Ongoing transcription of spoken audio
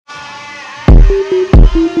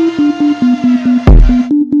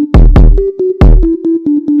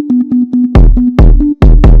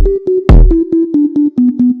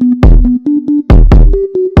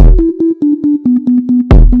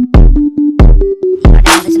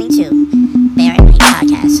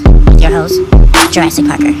Jurassic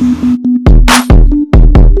Parker.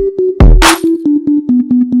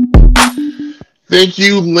 Thank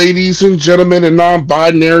you, ladies and gentlemen, and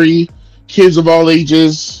non-binary kids of all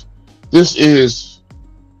ages. This is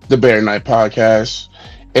the BearatNight Podcast,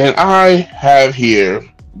 and I have here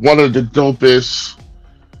one of the dopest,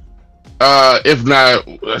 if not,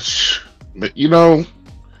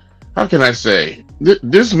 how can I say?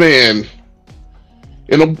 This man,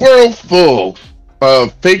 in a world full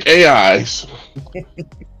of fake AIs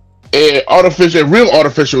and real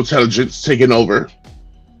artificial intelligence taking over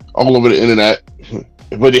all over the internet,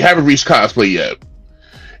 but they haven't reached cosplay yet.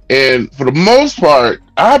 And for the most part,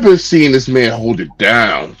 I've been seeing this man hold it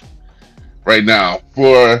down right now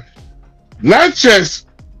for not just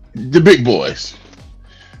the big boys,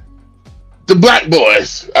 the black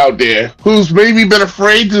boys out there who's maybe been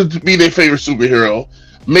afraid to be their favorite superhero,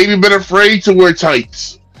 maybe been afraid to wear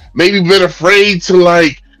tights, maybe been afraid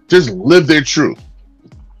to just live their truth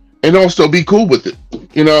and also be cool with it,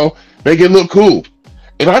 make it look cool.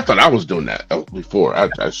 And I thought I was doing that before. I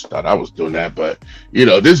just thought I was doing that, but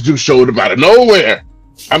this dude showed up out of nowhere.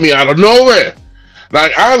 I mean, out of nowhere.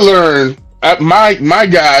 Like, I learned, my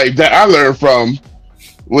guy that I learned from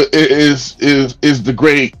is the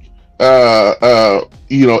great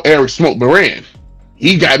Eric Smoke Moran.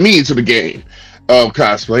 He got me into the game of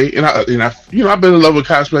cosplay, and I've been in love with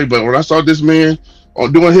cosplay, but when I saw this man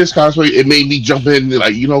on doing his cosplay, it made me jump in and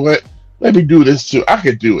like, you know what? Let me do this too. I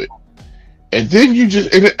could do it. And then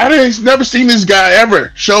I never seen this guy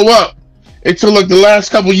ever show up until the last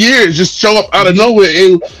couple years, just show up out of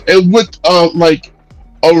nowhere and with a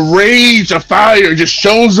rage, a fire, just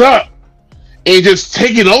shows up and just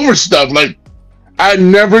taking over stuff. Like, I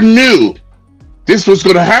never knew this was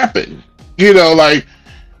going to happen, and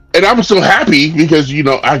I'm so happy because,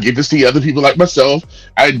 I get to see other people like myself.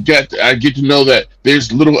 I get to know that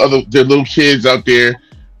there's little kids out there,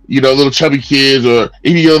 little chubby kids or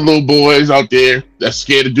any other little boys out there that's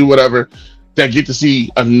scared to do whatever, that get to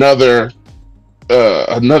see another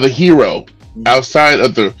hero outside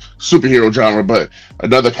of the superhero genre, but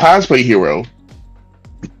another cosplay hero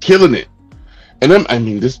killing it. And then, I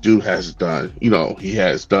mean, this dude has done, he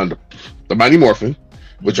has done the Mighty Morphin,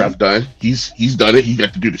 which I've done. He's done it. He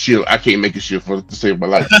got to do the shield. I can't make a shield to save my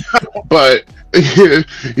life, but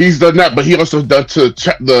he's done that. But he also done to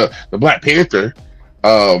the Black Panther,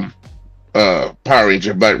 Power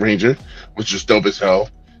Ranger, Black Ranger, which is dope as hell.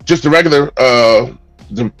 Just the regular, the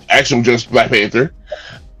actual just Black Panther.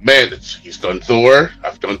 Man, he's done Thor.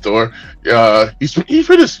 I've done Thor.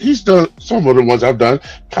 He's done some of the ones I've done.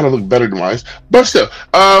 Kind of look better than mine, but still.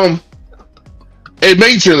 And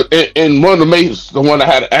Major, and one of the one I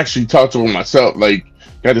had to actually talk to him myself,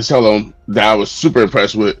 got to tell him that I was super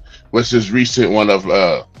impressed with, was his recent one of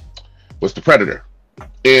was the Predator.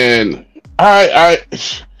 And I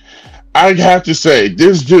have to say,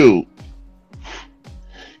 this dude,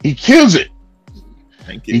 he kills it.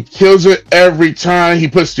 Thank you. He kills it every time. He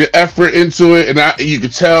puts the effort into it, and you can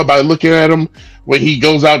tell by looking at him when he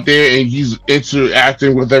goes out there and he's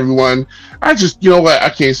interacting with everyone. I just, I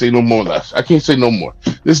can't say no more less. I can't say no more.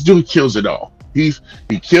 This dude kills it all. He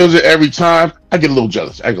kills it every time. I get a little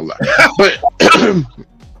jealous. I ain't gonna lie, but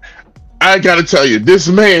I gotta tell you, this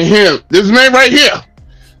man right here,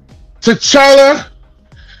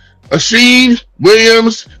 T'challaSheen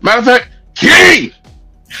Williams. Matter of fact, King.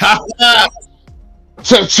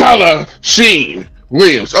 T'challaSheen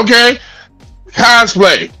Williams. Okay,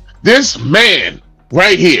 cosplay. This man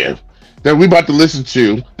right here that we about to listen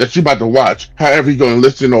to, that you about to watch, however you're going to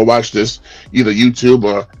listen or watch this, either YouTube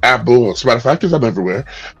or Apple or Spotify, because I'm everywhere.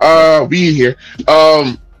 Be here.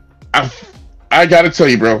 I got to tell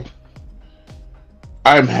you, bro,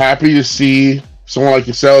 I'm happy to see someone like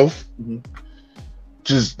yourself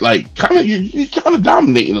just you kind of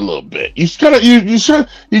dominating a little bit. You kind of you just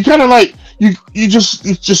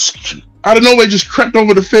out of nowhere just crept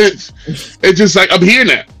over the fence and just I'm here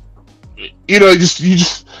now. You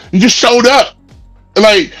just showed up.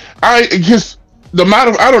 I guess the amount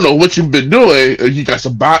of, I don't know what you've been doing. You got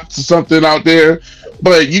some bots or something out there,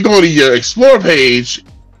 but you go to your explore page,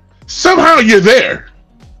 somehow you're there.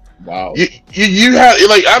 Wow. You had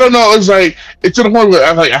I don't know. It's to the point where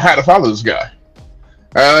I had to follow this guy.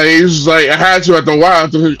 It was I had to after a while,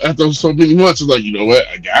 after so many months. It's you know what,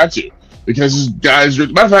 I got to, because this guy's.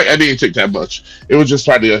 Matter of fact, I didn't take that much. It was just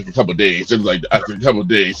probably like a couple of days. It was like after a couple of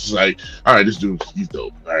days, it's like, all right, this dude, he's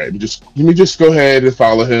dope. All right, let me just go ahead and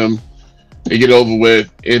follow him and get over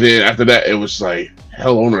with. And then after that, it was like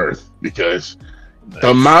hell on earth because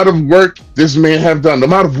the amount of work this man have done, the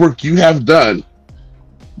amount of work you have done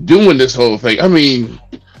doing this whole thing. I mean,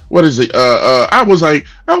 what is it? I was like,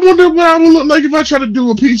 I wonder what I would look like if I try to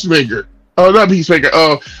do a Peacemaker. Oh, not Peacemaker.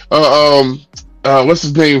 What's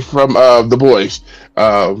his name from The Boys?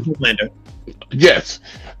 Homelander. Yes,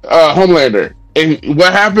 Homelander. And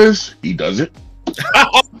what happens? He does it.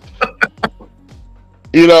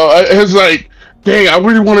 You know, it's like, dang, I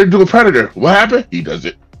really want to do a Predator. What happened? He does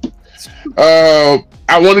it. I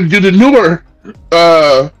want to do the newer,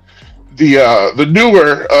 the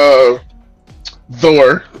newer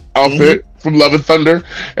Thor outfit from Love and Thunder,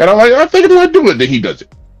 and I'm like, I think I'm gonna do it. Then he does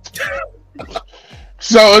it.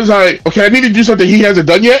 So it's like, okay, I need to do something he hasn't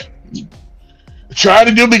done yet. Try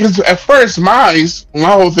to do, because at first my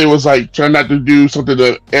whole thing was like trying not to do something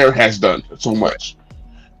that Eric has done so much,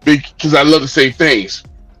 because I love the same things,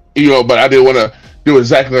 you know. But I didn't want to do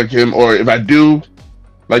exactly like him, or if I do,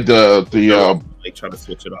 like like try to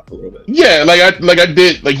switch it up a little bit. Yeah, like I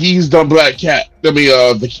did, like he's done Black Cat. I mean,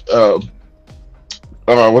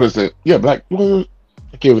 what is it? Yeah, Black. I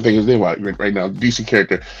can't even think of his name right now. DC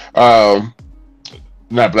character.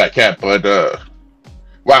 Not Black Cat, but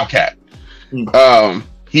Wildcat.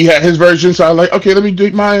 He had his version, so I was like, okay, let me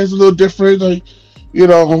do mine. Is a little different, like, you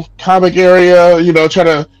know, comic area, you know, try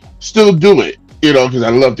to still do it, you know, because I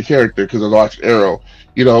love the character, because I watched Arrow,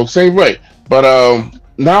 you know, same way. But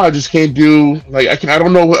now I just can't do, like, I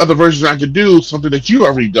don't know what other versions I could do, something that you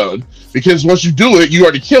already done, because once you do it, you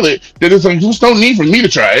already kill it. Then it's like, there's no need for me to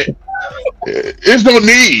try it. There's no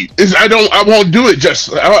need. I won't do it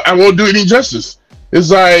I won't do any justice. It's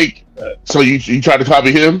like, so you try to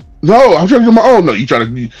copy him? No, I'm trying to do my own. No, you try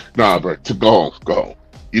to, nah, bro, go home.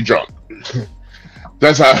 You drunk.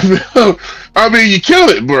 That's how I feel. I mean, you kill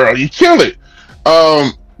it, bro. You kill it.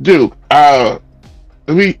 Dude,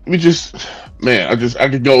 we just, man, I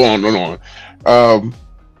could go on and on.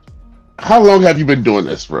 How long have you been doing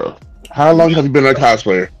this, bro? How long have you been a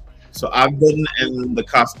cosplayer? So I've been in the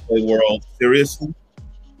cosplay world seriously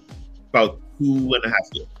about 2.5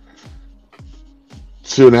 years.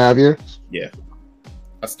 2.5 years? Yeah.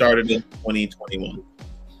 I started in 2021.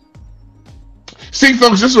 See,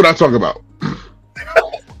 folks, this is what I talk about.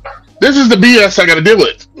 This is the BS I got to deal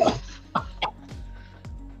with.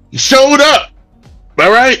 He showed up,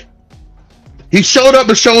 all right? He showed up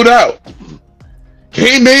and showed out.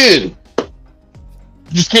 Came in.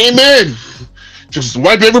 Just came in. Just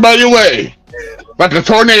wiped everybody away. Like a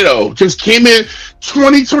tornado. Just came in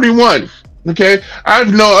 2021. Okay? I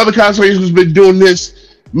know other cosplayers who's been doing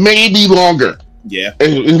this maybe longer. Yeah.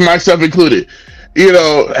 And myself included. You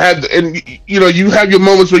know, you have your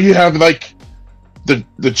moments where you have like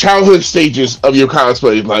the childhood stages of your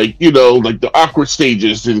cosplay, like, you know, like the awkward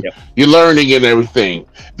stages and you're learning and everything.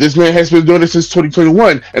 This man has been doing it since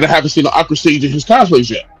 2021, and I haven't seen the awkward stage in his cosplays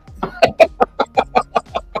yet.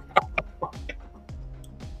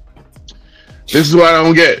 This is what I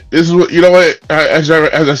don't get. This is what, you know what, as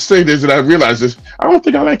I say this and I realize this, I don't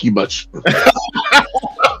think I like you much. I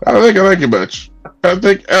don't think I like you much. I don't,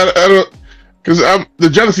 because the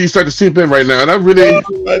jealousy is starting to seep in right now, and I really,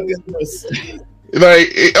 like,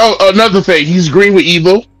 another thing, he's green with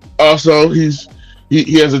evil. Also, he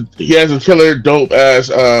has a killer dope ass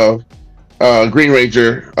Green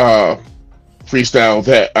Ranger freestyle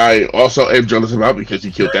that I also am jealous about, because he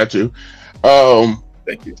killed that too.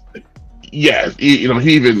 Thank you. Yeah, he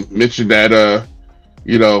even mentioned that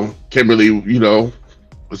you know, Kimberly, you know,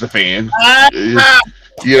 was a fan.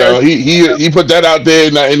 You know, he put that out there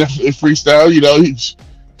in freestyle. You know,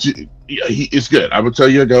 it's good. I would tell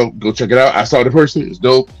you, go check it out. I saw the person; it's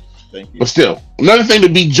dope. Thank you. But still, another thing to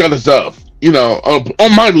be jealous of. You know,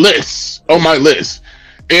 on my list,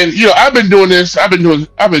 and you know, I've been doing this. I've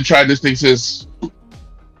been trying this thing since,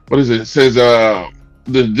 what is it? It says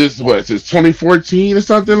since 2014 or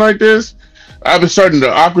something like this. I've been starting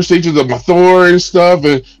the awkward stages of my Thor and stuff,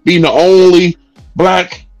 and being the only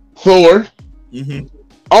black Thor. Mm-hmm.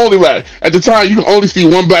 Only black. At the time, you can only see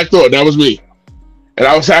one black Thor. That was me, and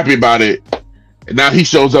I was happy about it. And now he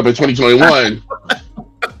shows up in 2021,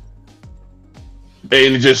 and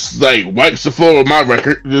it just like wipes the floor with my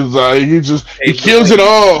record. Just like he kills it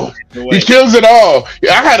all. He kills it all.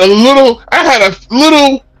 Yeah, I had a little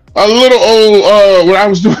old when I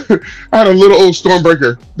was doing, I had a little old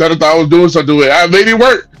Stormbreaker that I thought I was doing something with. I made it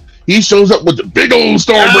work. He shows up with the big old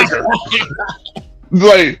Stormbreaker.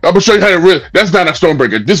 Like, I'm gonna show you how to real. That's not a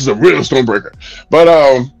Stormbreaker. This is a real Stormbreaker. But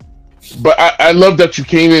But I love that you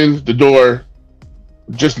came in the door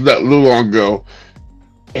just that little long ago,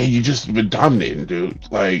 and you just been dominating, dude.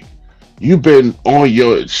 Like you've been on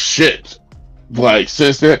your shit, like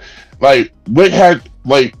since then. Like what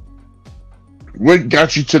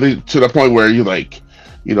got you to the point where you're like,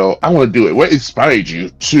 I want to do it? What inspired you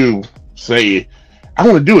to say, I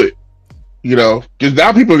want to do it? Because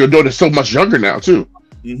now people are doing it so much younger now too.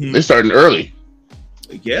 Mm-hmm. They're starting early.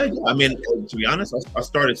 Yeah. I mean, to be honest, I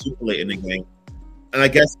started super late in the game, and I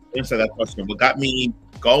guess to answer that question, what got me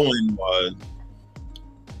going was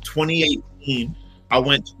 2018. I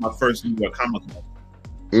went to my first New York Comic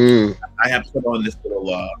Con. I had put on this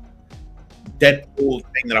little Deadpool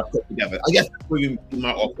thing that I put together. I guess that's really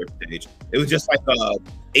my awkward stage. It was just like a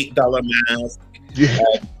 $8 mask,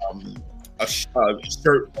 and, a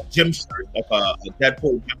shirt, a gym shirt, like a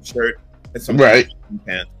Deadpool gym shirt, and some pants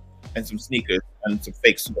and some sneakers and some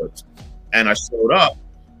fake swords. And I showed up,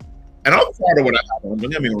 and I was proud of what I had on.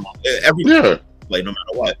 Don't get me wrong, everything play no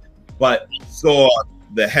matter what. But I saw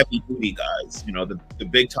the heavy duty guys, the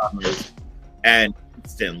big timers, and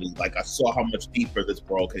instantly, like I saw how much deeper this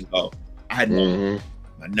world can go. I had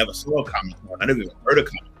I never saw a Comic Con. I never even heard of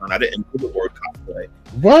Comic Con. I didn't know the word cosplay.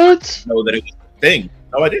 What? Know that it was a thing.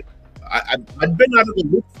 No, I didn't. I'd been out of the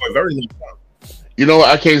loop for a very long time.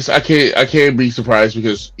 I can't be surprised,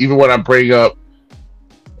 because even when I bring up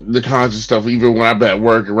the cons and stuff, even when I'm at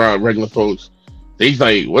work around regular folks, they's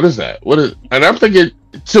like, "What is that? What is?" And I'm thinking,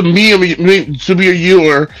 to me or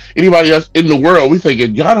you or anybody else in the world, we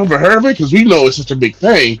thinking, y'all never heard of it, because we know it's such a big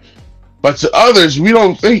thing. But to others, we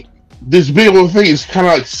don't think this big old thing is kind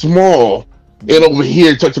of like small and over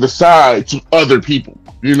here tucked to the side to other people.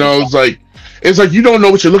 It's like you don't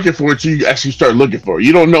know what you're looking for until you actually start looking for it.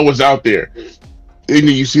 You don't know what's out there, and then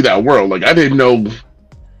you see that world. Like I didn't know,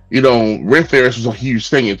 rent fairs was a huge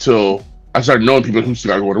thing until I started knowing people who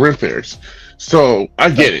started going to rent fairs. So I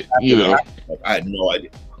get it. I had no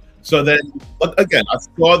idea. So then, again, I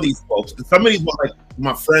saw these folks, and some of these were like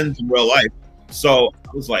my friends in real life. So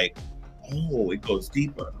I was like, oh, it goes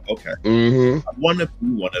deeper. Okay. I wonder if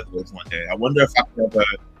we one of those one day. I wonder if I could ever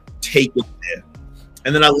take it there.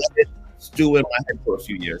 And then I let it stew in my head for a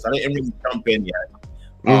few years. I didn't really jump in yet.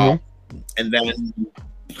 And then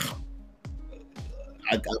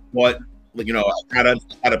I got bought, I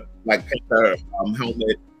had a Black Panther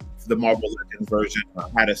helmet for the Marvel Legends version. I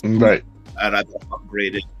had a suit, and I got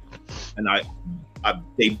upgraded. And I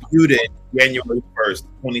debuted it January 1st,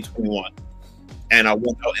 2021. And I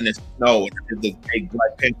went out in the snow and did this big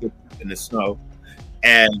Black Panther in the snow.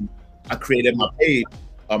 And I created my page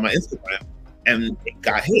on my Instagram, and it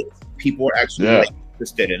got hits. People were actually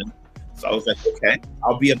interested in it. So I was like, okay,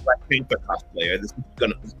 I'll be a Black Panther cosplayer. This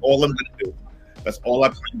is all I'm gonna do. That's all I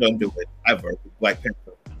planned on doing ever, with Black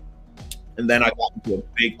Panther. And then I got into a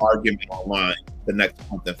big argument online the next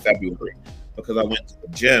month in February, because I went to the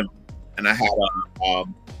gym and I had a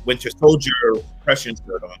Winter Soldier impression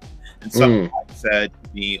shirt on. And someone said to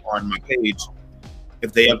me on my page,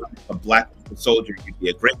 if they ever make a Black Winter Soldier, you'd be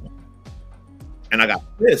a great one. And I got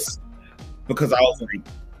pissed, because I was like,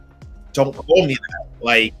 don't call me that.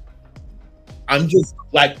 Like, I'm just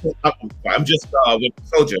I'm just Winter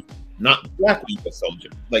Soldier, not Black Winter Soldier.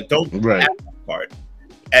 Like, don't add that part.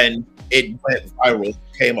 And it went viral. It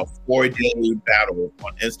became a 4-day battle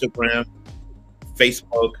on Instagram,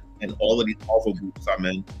 Facebook, and all of these Marvel groups I'm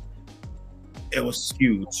in. It was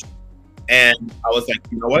huge. And I was like,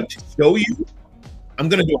 you know what? To show you, I'm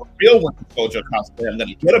going to do a real Winter Soldier cosplay. I'm going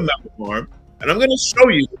to get a metal arm, and I'm going to show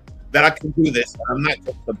you that I can do this. I'm not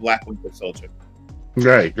just a Black Winter Soldier.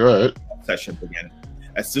 Right, go ahead. Session began.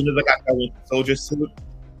 As soon as I got that Winter Soldier suit, I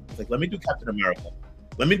was like, let me do Captain America.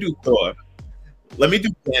 Let me do Thor. Let me do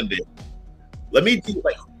Gambit. Let me do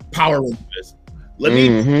Power Rangers. Let me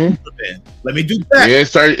do Superman. Let me do that. Yeah,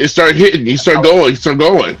 it started hitting. You start going.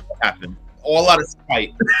 What happened? All out of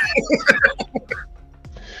spite.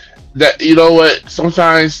 That, you know what?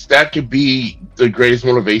 Sometimes that could be the greatest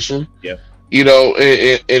motivation. Yeah. And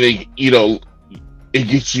it, it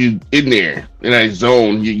gets you in there in that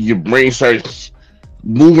zone. Your brain starts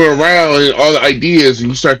moving around and all the ideas, and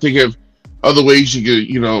you start thinking of other ways you could,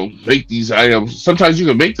 make these items. Sometimes you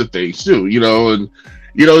can make the things too, and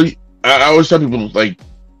I always tell people, like,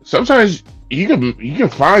 sometimes you can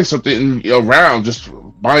find something around, just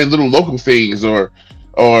buying little local things, or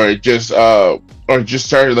just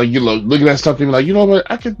start looking at something like, what,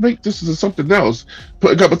 I could make this into something else,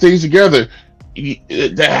 put a couple things together.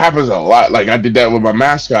 That happens a lot. Like I did that with my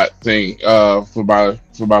mascot thing for my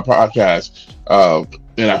podcast,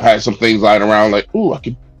 and I've had some things lying around like, oh, I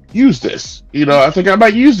could use this. I think I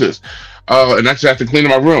might use this, and actually I have to clean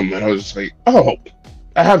my room, and I was just like, oh,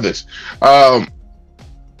 I have this.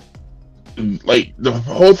 Like the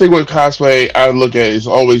whole thing with cosplay, I look at is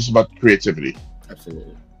always about creativity.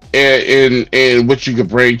 Absolutely. And what you can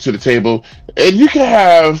bring to the table, and you can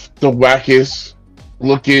have the wackest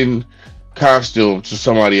looking costume to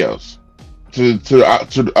somebody else,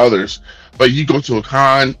 to others, but you go to a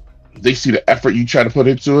con, they see the effort you try to put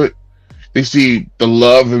into it, they see the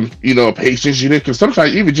love and patience you did, because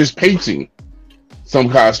sometimes even just painting some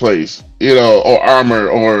cosplays, or armor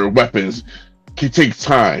or weapons can take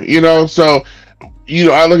time, so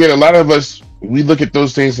I look at a lot of us, we look at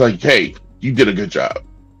those things like, hey, you did a good job.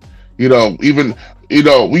 Even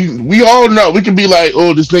we all know, we can be like,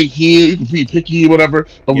 oh, this thing here, you can be picky, whatever,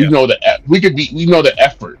 but we know we know the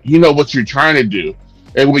effort, what you're trying to do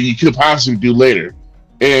and what you could possibly do later.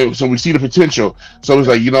 And so we see the potential. So it's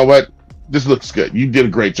like, you know what? This looks good. You did a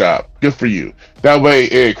great job. Good for you. That way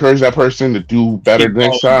it encourages that person to do better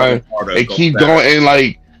next time and keep going. And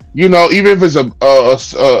like, even if it's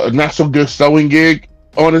a not so good sewing gig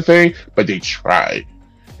on the thing, but they tried.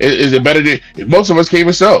 Is it better than most of us can't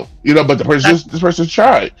even sew, but this person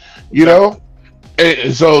tried,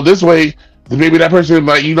 and so this way maybe that person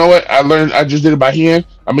like, you know what, I just did it by hand,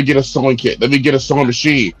 I'm gonna get a sewing kit, let me get a sewing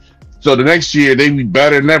machine, so the next year they be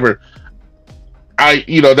better than ever.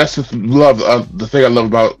 That's the thing I love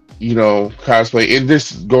about cosplay, and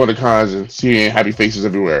this going to cons and seeing happy faces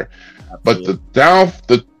everywhere. Absolutely.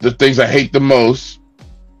 But the things I hate the most,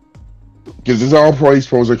 because it's all pros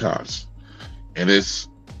and cons, and it's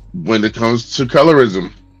when it comes to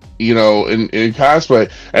colorism, in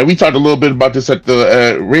cosplay. And we talked a little bit about this at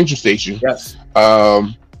the ranger station. Yes.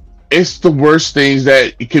 It's the worst things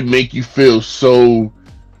that it can make you feel so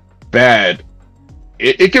bad.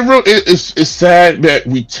 It's sad that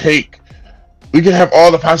we can have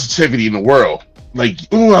all the positivity in the world. Like,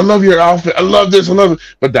 oh, I love your outfit. I love this. I love it.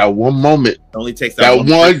 But that one moment, it only takes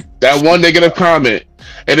that one negative comment,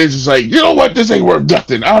 and it's just like, you know what? This ain't worth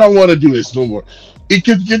nothing. I don't want to do this no more. It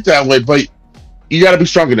could get that way, but you got to be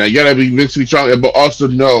stronger now. You got to be mentally strong, but also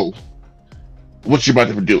know what you're about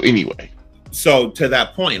to do anyway. So to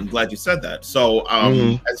that point, I'm glad you said that. So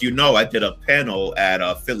as you know, I did a panel at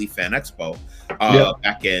Philly Fan Expo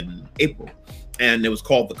back in April, and it was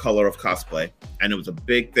called The Color of Cosplay. And it was a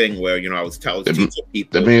big thing where, I was teaching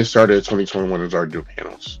people. The man started in 2021 and started doing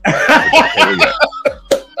panels. I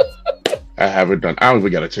haven't done. I don't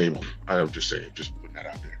even got a table. I'm just saying, just putting that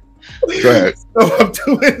out there. Go ahead. So I'm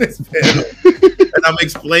doing this panel, and I'm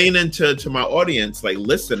explaining to my audience, like,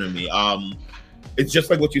 listen to me. It's just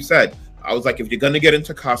like what you said. I was like, if you're gonna get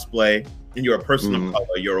into cosplay and you're a person of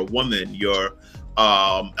color, you're a woman, you're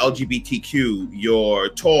LGBTQ, you're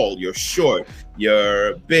tall, you're short,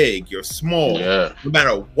 you're big, you're small, no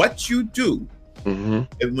matter what you do, and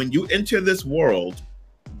when you enter this world,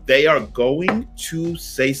 they are going to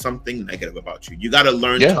say something negative about you. You got to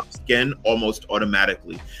learn tough skin almost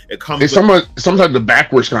automatically. It comes sometimes the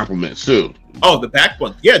backwards compliments too. Oh, the back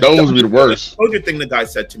one. Yeah, those would be the worst. The thing the guy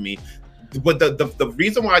said to me, but the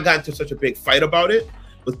reason why I got into such a big fight about it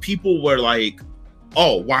was people were like,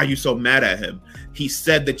 oh, why are you so mad at him? He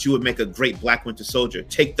said that you would make a great Black Winter Soldier.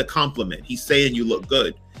 Take the compliment. He's saying you look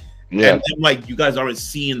good. Yeah. And then, like, you guys aren't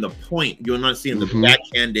seeing the point. You're not seeing the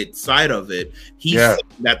backhanded side of it. He said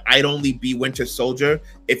that I'd only be Winter Soldier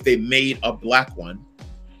if they made a Black one.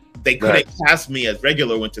 They couldn't cast me as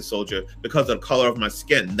regular Winter Soldier because of the color of my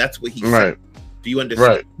skin. That's what he said. Do you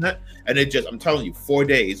understand that? And it just, I'm telling you, 4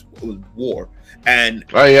 days, it was war. And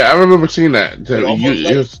I remember seeing that.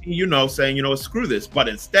 Saying, screw this. But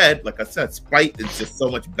instead, like I said, spite is just so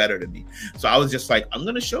much better to me. So I was just like, I'm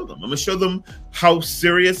going to show them. I'm going to show them how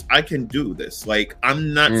serious I can do this. Like,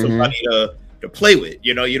 I'm not somebody to play with.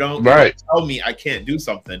 You don't tell me I can't do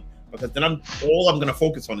something, because then all I'm going to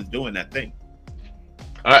focus on is doing that thing.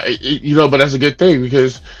 But that's a good thing,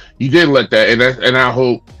 because you did let that, and I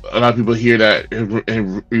hope a lot of people hear that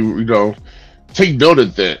and take note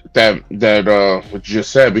of that what you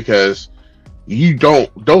just said, because you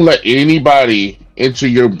don't let anybody into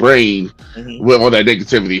your brain with all that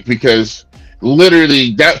negativity, because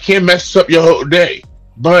literally that can mess up your whole day.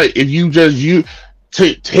 But if you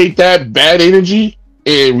take that bad energy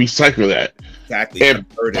and recycle that, and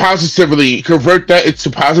positively convert that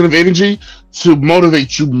into positive energy to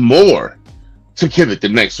motivate you more to kill it the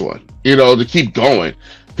next one, to keep going.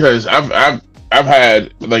 Because I've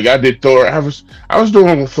had, like, I did Thor. I was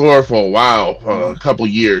doing Thor for a while, a couple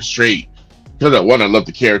years straight, because I love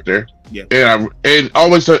the character. Yeah. And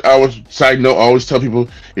always side note, I always tell people,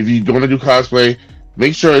 if you're going to do cosplay,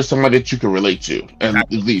 make sure it's somebody that you can relate to, at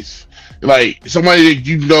least, like somebody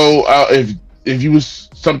that if you was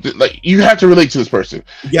something, like, you have to relate to this person.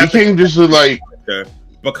 You can't just like,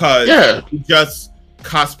 because Yeah. you just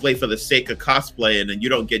cosplay for the sake of cosplay, and then you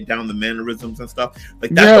don't get down the mannerisms and stuff.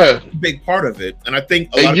 Like that's a big part of it. And I think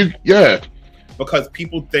a lot of because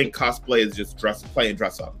people think cosplay is just play and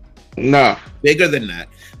dress up. Nah. Bigger than that.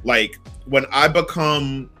 Like when I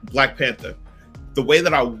become Black Panther, the way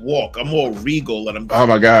that I walk, I'm more regal, and I'm oh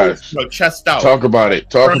my gosh, chest out. Talk about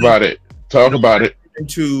it.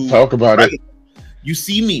 You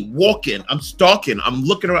see me walking, I'm stalking, I'm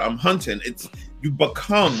looking around, I'm hunting. You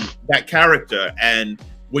become that character, and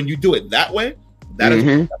when you do it that way, that is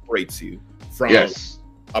what separates you from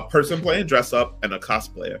a person playing dress up and a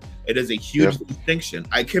cosplayer. It is a huge distinction.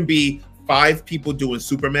 I can be 5 people doing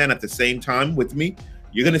Superman at the same time with me.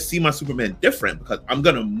 You're gonna see my Superman different because I'm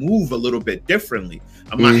gonna move a little bit differently.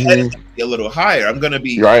 My head is gonna be a little higher. I'm gonna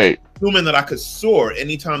be assuming that I could soar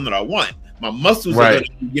anytime that I want. My muscles are gonna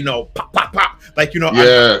be, pop, pop, pop. Like,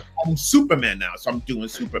 I'm Superman now, so I'm doing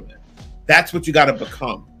Superman. That's what you gotta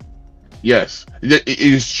become. Yes, it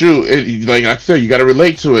is true. Like I said, you gotta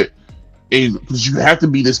relate to it. Because you have to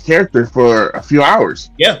be this character for a few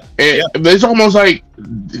hours. Yeah. And it's almost like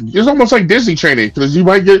Disney training, because you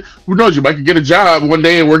might get, who knows, you might get a job one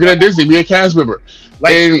day and working at Disney, be a cast member.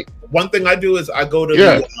 Like, one thing I do is I go to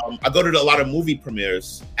a lot of movie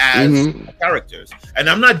premieres as characters, and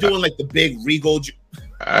I'm not doing like the big regal.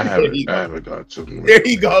 I haven't gone to. There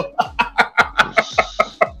you go.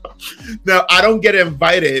 Now, I don't get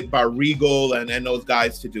invited by Regal and those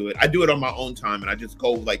guys to do it. I do it on my own time, and I just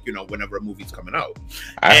go like, whenever a movie's coming out.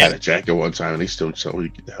 I had a jacket one time, and they still told me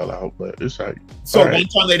to get the hell out, but it's like. So one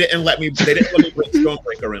time they didn't let me bring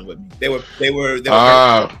Stormbreaker in with me. They were very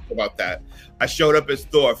about that. I showed up at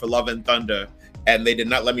Thor for Love and Thunder, and they did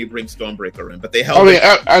not let me bring Stormbreaker in, but they held.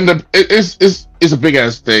 It's a big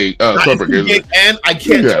ass thing. Stormbreaker, and I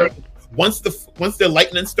can't turn. Once the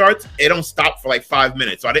lightning starts, it don't stop for like 5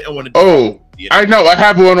 minutes. So I didn't want to do I know. I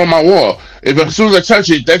have one on my wall. As soon as I touch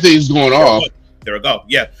it, that thing's going off. There we go.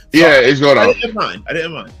 Yeah. So it's going off. I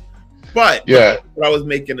didn't mind. But what I was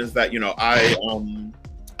making is that,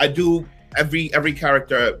 I do every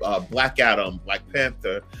character, Black Adam, Black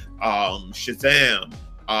Panther, Shazam,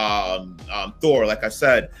 Thor, like I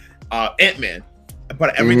said, Ant-Man.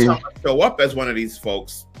 But every time I show up as one of these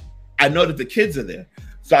folks, I know that the kids are there.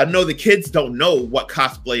 So I know the kids don't know what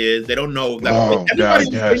cosplay is. They don't know that. Everybody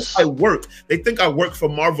thinks I work. They think I work for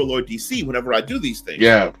Marvel or DC whenever I do these things.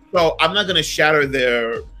 Yeah. So I'm not going to shatter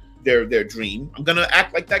their dream. I'm going to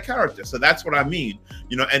act like that character. So that's what I mean.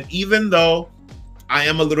 And even though I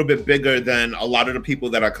am a little bit bigger than a lot of the people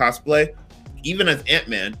that I cosplay, even as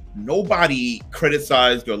Ant-Man, nobody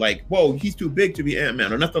criticized or like, whoa, he's too big to be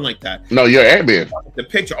Ant-Man or nothing like that. No, you're Ant-Man. The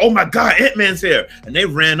picture, oh my God, Ant-Man's here. And they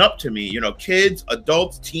ran up to me, kids,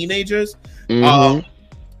 adults, teenagers.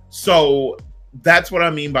 So that's what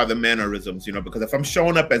I mean by the mannerisms, because if I'm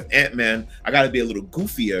showing up as Ant-Man, I got to be a little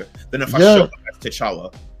goofier than if I show up as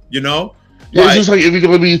T'Challa, Yeah, it's just like if you're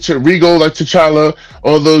gonna be Regal like T'Challa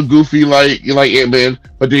or the goofy like Ant-Man,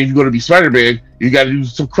 but then if you're gonna be Spider-Man, you gotta do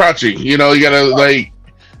some crouching. You gotta like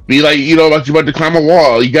be like like you're about to climb a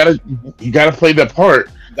wall. You gotta play that part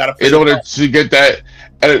in order to get that.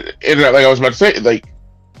 And like I was about to say, like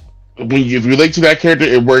if you relate to that character,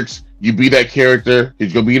 it works. You be that character.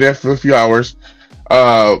 He's gonna be there for a few hours.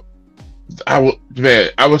 I would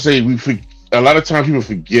say a lot of times people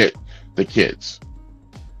forget the kids.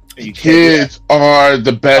 Kids are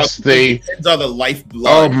the best thing. Kids are the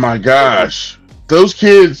lifeblood. Oh my gosh, those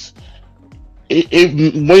kids!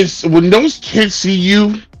 When those kids see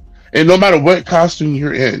you, and no matter what costume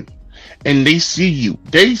you're in, and they see you,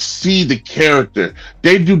 they see the character.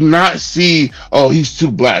 They do not see, oh, he's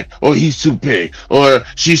too black, or he's too big, or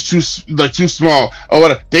she's too small, or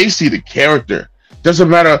whatever. They see the character. Doesn't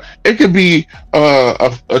matter. It could be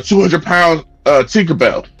a 200-pound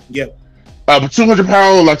Tinkerbell. Yeah. A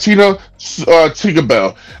 200-pound Latino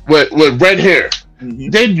Tinkerbell with red hair.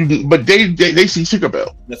 They see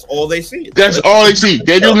Tinkerbell. That's all they see. That's all they see.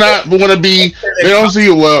 They do not want to be. They don't see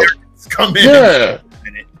it well. Come in.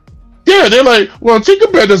 Yeah, they're like, well,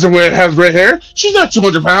 Tinkerbell doesn't have red hair. She's not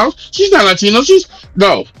 200 pounds. She's not Latino.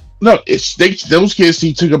 No. It's those kids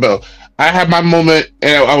see Tinkerbell. I had my moment,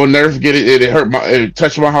 and I will never forget it. It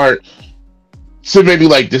touched my heart. So maybe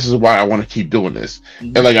like this is why I want to keep doing this.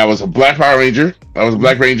 And like I was a Black Power Ranger. I was a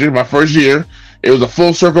Black Ranger my first year. It was a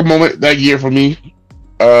full circle moment that year for me.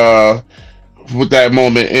 With that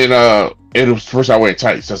moment, and it was first I wear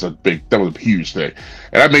tights. That was a huge thing.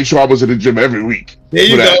 And I made sure I was in the gym every week for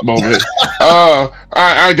that moment.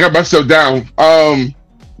 I got myself down.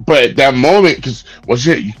 But that moment, because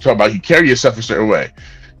you talk about you carry yourself a certain way.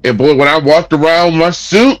 And boy, when I walked around my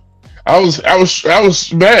suit, I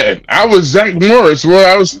was mad. I was Zach Morris.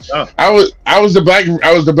 Well, I was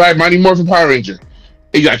the Black Mighty Morphin Power Ranger.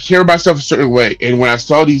 And I carried myself a certain way. And when I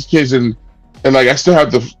saw these kids and like I still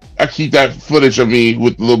have I keep that footage of me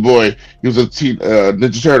with the little boy. He was a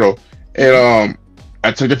Ninja Turtle, and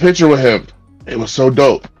I took a picture with him. It was so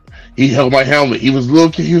dope. He held my helmet. He was a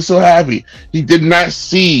little kid. He was so happy. He did not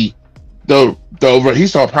see he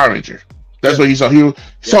saw Power Ranger. That's what he saw. He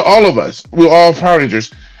saw all of us. We were all Power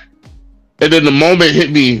Rangers. And then the moment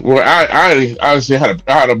hit me where I honestly had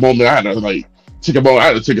a moment. I had to like take a moment. I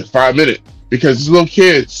had to take a 5 minute because this little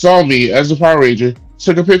kid saw me as a Power Ranger,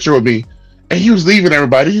 took a picture with me, and he was leaving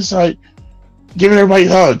everybody. He's like giving everybody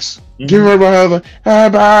hugs, giving everybody hugs, like, hi,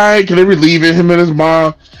 bye. Cause they were leaving him and his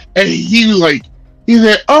mom, and he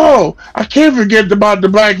said, "Oh, I can't forget about the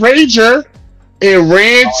Black Ranger," and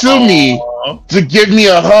ran to me to give me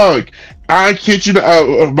a hug. I kid you,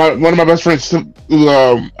 one of my best friends,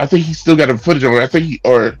 I think he still got the footage on it. I think he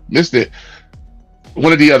or missed it,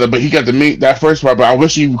 one or the other. But he got to meet that first part. But I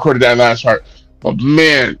wish he recorded that last part. But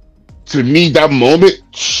man, to me, that moment,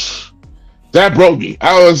 that broke me.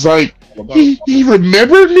 I was like, he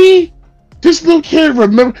remembered me. This little kid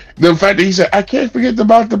remember the fact that he said, "I can't forget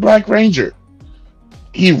about the Black Ranger."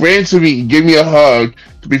 He ran to me and gave me a hug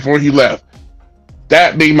before he left.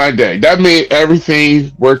 That made my day. That made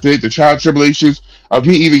everything worth it. The trial tribulations of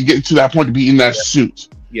me even getting to that point to be in that suit.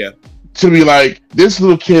 Yeah. To be like, this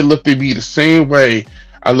little kid looked at me the same way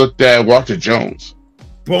I looked at Walter Jones.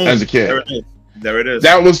 Boom. As a kid. There it is.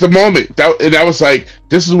 That was the moment. That was like,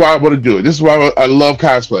 this is why I want to do it. This is why I love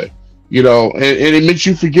cosplay. You know, and it makes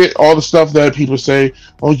you forget all the stuff that people say,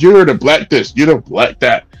 "Oh, you're the black this, you're the black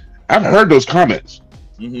that." I've heard those comments.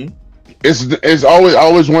 Mm-hmm. It's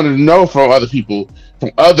always wanted to know from other people,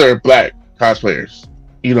 from other black cosplayers.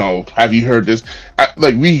 You know, have you heard this?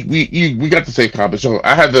 We got the same comment. So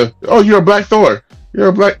I had you're a black Thor. You're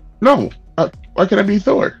a black. No, why can't I be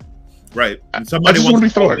Thor? Right. And somebody wants to be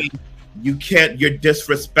Thor. You can't. You're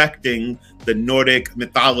disrespecting the Nordic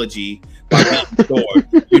mythology by being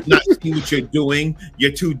Thor. You're not seeing what you're doing.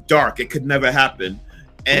 You're too dark. It could never happen.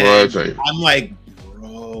 And I'm like,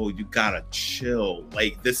 bro, you gotta chill.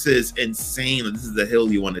 Like, this is insane. This is the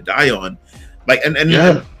hill you want to die on. Like, and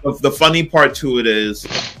the funny part to it is,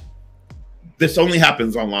 this only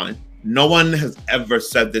happens online. No one has ever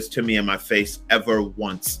said this to me in my face ever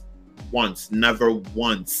once, never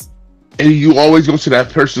once. And you always go to that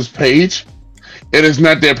person's page, and it's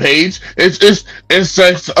not their page. It's just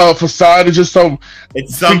a facade. It's just some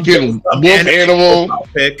freaking wolf animal.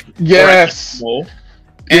 Yes.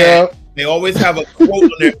 Yeah. They always have a quote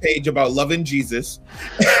on their page about loving Jesus.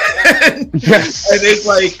 Yes. And it's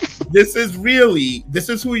like, this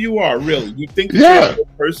is who you are, really. You think you're a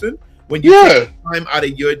good person when you take time out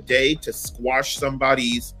of your day to squash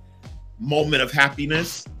somebody's moment of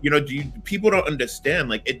happiness. You know, people don't understand.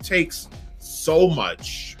 Like, it takes so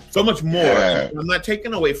much more. Yeah. I'm not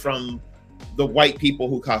taking away from the white people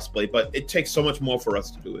who cosplay, but it takes so much more for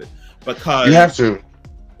us to do it because you have to.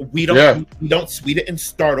 We didn't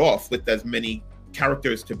start off with as many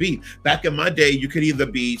characters to be. Back in my day, you could either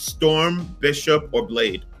be Storm, Bishop, or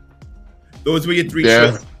Blade. Those were your three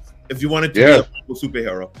choices. If you wanted to be a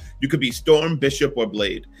superhero, you could be Storm, Bishop, or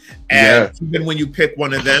Blade. And even when you pick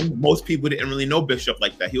one of them, most people didn't really know Bishop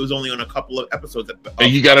like that. He was only on a couple of episodes.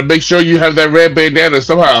 And you got to make sure you have that red bandana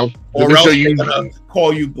somehow. Or else they're gonna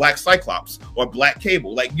call you Black Cyclops or Black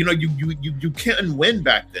Cable. Like, you know, you couldn't win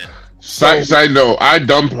back then. Side note, I've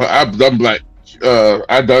done Black.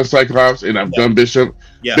 I've done Cyclops and I've done Bishop.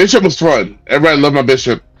 Yeah. Bishop was fun. Everybody loved my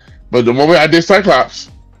Bishop. But the moment I did Cyclops,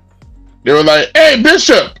 they were like, "Hey,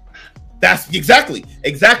 Bishop." That's exactly.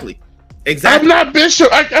 I'm not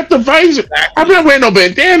Bishop. I got the visor. Exactly. I'm not wearing no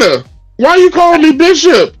bandana. Why are you calling me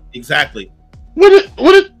Bishop? Exactly.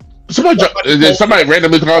 Somebody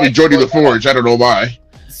randomly called me Jordy LaForge. I don't know why.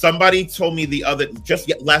 Somebody told me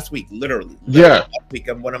last week, literally last week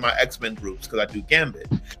in one of my X-Men groups, because I do Gambit,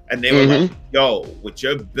 and they were like, "Yo, with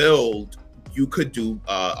your build, you could do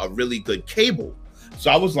a really good Cable."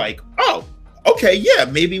 So I was like, "Oh, okay, yeah,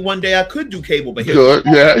 maybe one day I could do Cable." But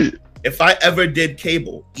if I ever did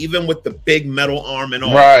Cable, even with the big metal arm and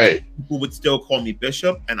all, people would still call me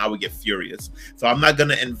Bishop, and I would get furious. So I'm not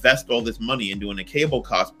gonna invest all this money in doing a Cable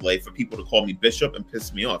cosplay for people to call me Bishop and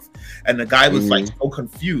piss me off. And the guy was like so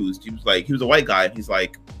confused. He was a white guy, and he's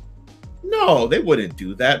like, "No, they wouldn't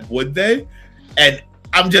do that, would they?" And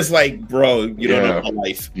I'm just like, bro, you don't know my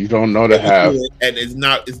life. You don't know the half. And it's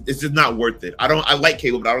just not worth it. I like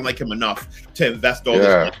Cable, but I don't like him enough to invest all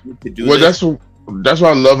this money to do this. That's what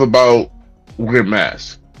I love about wearing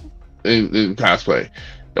masks in cosplay.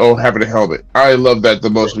 or having a helmet. I love that the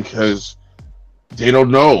most because they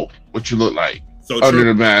don't know what you look like under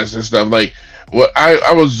the mask and stuff. Like,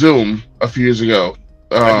 I was Zoom a few years ago,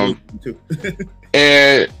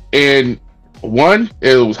 and one,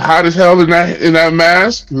 it was hot as hell in that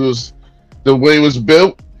mask. It was the way it was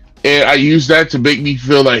built, and I used that to make me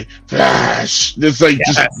feel like flash. Just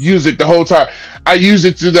just use it the whole time. I used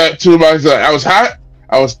it to myself. I was hot.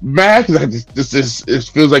 I was mad because it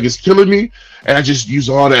feels like it's killing me, and I just use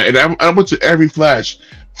all that. And I went to every Flash,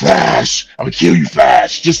 I'm gonna kill you,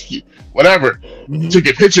 Flash. Just whatever to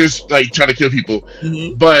get pictures, like trying to kill people.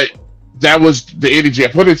 But that was the energy I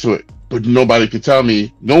put into it. But nobody could tell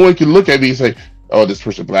me. No one can look at me and say, "Oh, this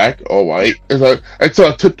person black or white." Until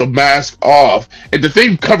I took the mask off, and the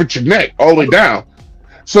thing covered your neck all the way down,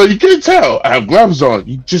 so you couldn't tell. I have gloves on.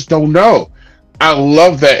 You just don't know. I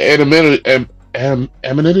love that anonymity.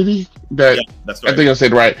 That's right. I think I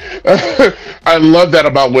said it right. I love that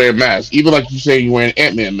about wearing masks. Even like you say, you're wearing an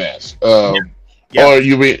Ant-Man mask, or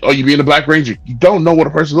you being a Black Ranger. You don't know what a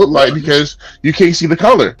person look like because you can't see the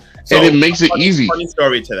color, and it makes it easy. Funny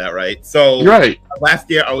story to that, right? So last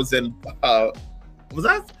year I was in I was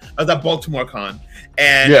at Baltimore Con,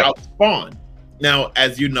 and I was Spawn. Now,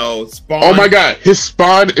 as you know, Spawn. Oh my God, his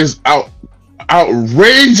Spawn is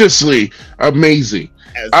outrageously amazing.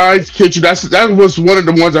 I kid you, that was one of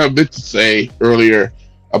the ones I meant to say earlier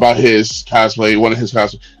about his cosplay. One of his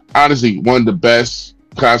cosplays, honestly, one of the best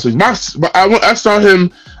cosplays.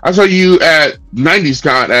 I saw you at 90s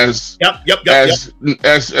Con as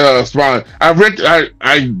Spawn.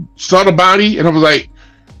 I saw the body and I was like,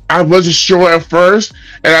 I wasn't sure at first,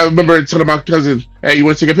 and I remember telling my cousin, "Hey, you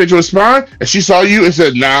want to take a picture of Spawn?" And she saw you and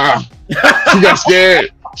said, "Nah." She got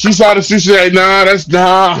scared. She saw the suit. She said, "Nah, that's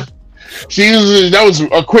nah." That was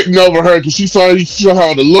a quick no for her because she saw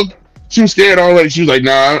how the look. She was scared already. She was like,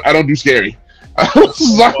 "Nah, I don't do scary." I was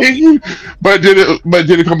like, but did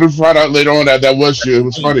it come to find out later on that was you? It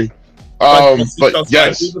was funny. But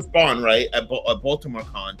yes, we were Spawn right at Baltimore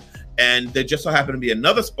Con, and there just so happened to be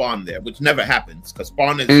another Spawn there, which never happens because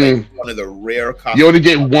Spawn is like one of the rare costumes. You only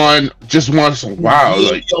get one, just once. Wow,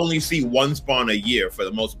 you only see one Spawn a year for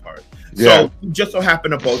the most part. So we just so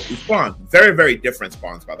happened to both be Spawn. Very, very different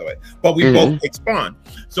Spawns, by the way. But we both take Spawn.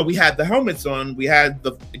 So we had the helmets on. We had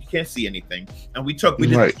you can't see anything, and we did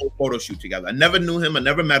a whole photo shoot together. I never knew him. I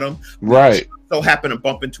never met him. Right. We so happened to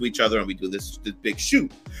bump into each other, and we do this big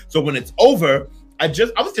shoot. So when it's over, I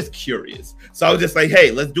was just curious. So I was just like,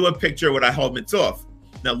 "Hey, let's do a picture with our helmets off."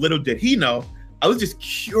 Now, little did he know, I was just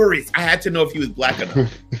curious. I had to know if he was black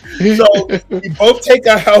enough. So we both take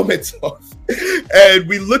our helmets off and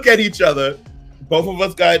we look at each other. Both of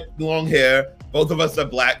us got long hair. Both of us are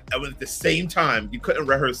black. And at the same time, you couldn't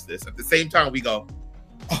rehearse this. At the same time, we go,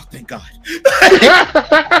 "Oh, thank God."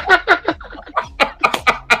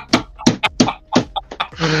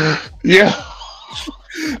 Yeah.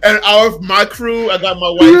 And my crew, I got my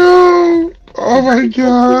wife. No. Oh my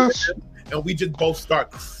gosh. And we just both start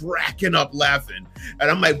cracking up laughing. And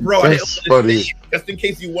I'm like, "Bro, I didn't want to say it, just in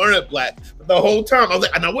case you weren't black." But the whole time, I was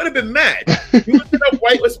like, and I would have been mad. You would have been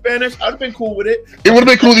white or Spanish, I'd have been cool with it. It would have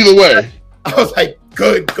been cool either way. I was like,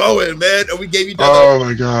 "Good going, man." And we gave each other. Oh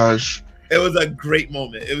my gosh. It was a great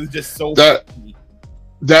moment. It was just so funny.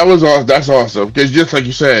 That's awesome. Because just like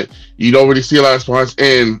you said, you don't really see a lot of spawns.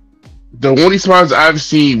 And the only spawns I've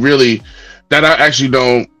seen really that I actually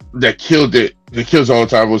know that killed it, that kills all the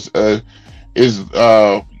time was like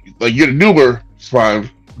you're the newer Spawn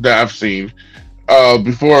that I've seen.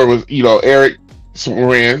 Before it was Eric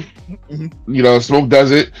Moran, Smoke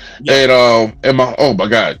does it, and oh my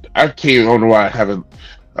God, I don't know why I haven't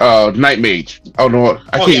Night Mage. I don't know.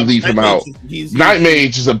 I can't leave him out. Night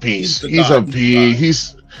Mage is a beast. He's a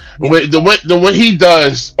beast. The way he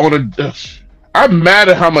does I'm mad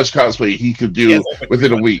at how much cosplay he could do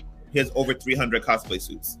within a week. He has over 300 cosplay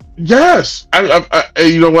suits. Yes, I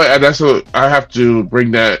you know what? I have to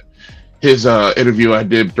bring that his interview I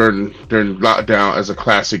did during lockdown as a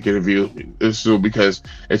classic interview. So because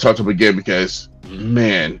I talked to him again because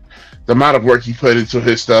man, the amount of work he put into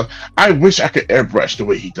his stuff. I wish I could airbrush the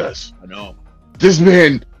way he does. I know this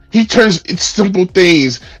man. He turns simple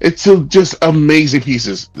things into just amazing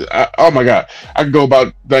pieces. Oh my God, I can go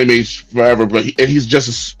about Night Mage forever, but he's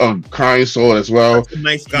just a kind soul as well. He's a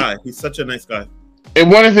nice guy. He's such a nice guy.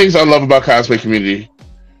 And one of the things I love about cosplay community,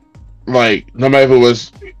 like no matter if it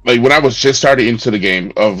was like when I was just started into the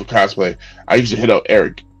game of cosplay, I used to hit up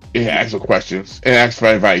Eric and ask him questions and ask for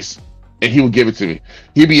advice, and he would give it to me.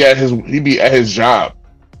 He'd be at his job.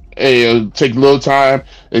 And take a little time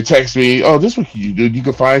and text me, "Oh, this is what you do. You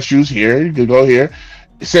can find shoes here. You can go here."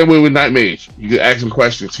 Same way with Night Mage. You can ask him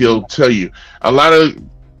questions. He'll tell you. A lot of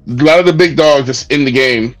A lot of the big dogs that's in the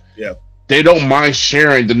game, Yeah. they don't mind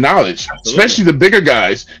sharing the knowledge, Absolutely. especially the bigger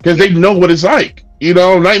guys, because they know what it's like. You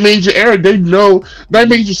know, Night Mage Eric, they know Night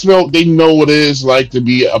Mage Smoke, they know what it is like to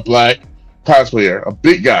be a black cosplayer, a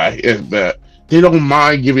big guy, and that they don't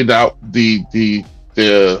mind giving out the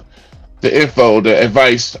info, the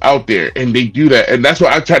advice out there, and they do that, and that's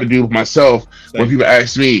what I try to do with myself. When people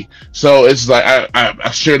ask me, so it's like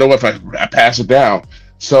I share the stuff, I pass it down.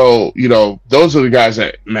 So you know, those are the guys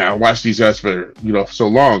that, man, I watch these guys for so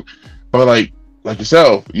long, but like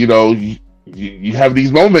yourself, you have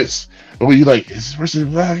these moments where you like, is this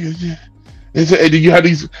person black? And then you have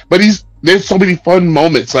these, but there's so many fun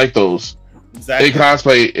moments like those in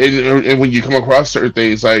cosplay, and when you come across certain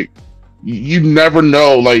things, like you never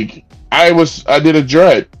know. Like I did a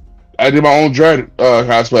dread. I did my own dread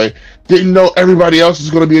cosplay. Didn't know everybody else was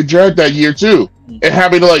going to be a dread that year too. And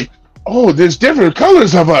having to like, oh, there's different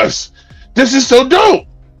colors of us. This is so dope.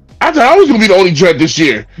 I thought I was going to be the only dread this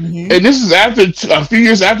year. And this is after a few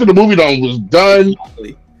years after the movie was done.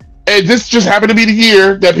 And this just happened to be the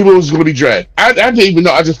year that people was going to be dread. I didn't even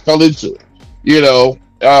know. I just fell into it,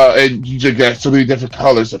 and you just got so many different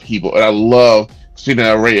colors of people. And I love seeing an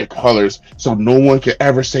array of colors so no one can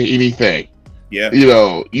ever say anything. Yeah,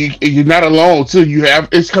 you're not alone too.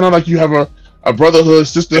 It's kind of like you have a brotherhood,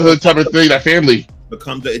 sisterhood type of thing. That family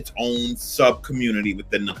becomes its own sub community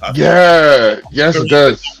within the cosplay. Yeah, yes, it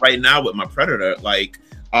does. Right now with my Predator, like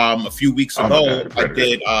a few weeks ago, I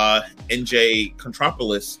did NJ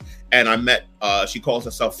Contropolis, and I met. She calls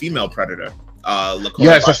herself Female Predator.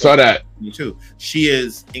 Yes, I saw that. Me too. She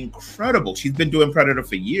is incredible. She's been doing Predator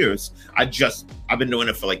for years. I've been doing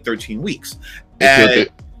it for like 13 weeks, and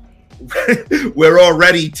we're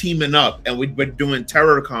already teaming up, and we're doing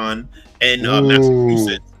TerrorCon in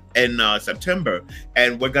Massachusetts in September,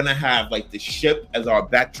 and we're gonna have like the ship as our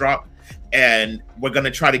backdrop, and we're gonna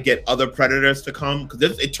try to get other Predators to come,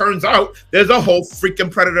 because it turns out there's a whole freaking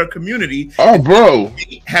Predator community. Oh, bro,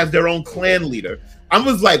 has their own clan leader. I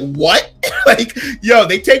was like, what? Like, yo,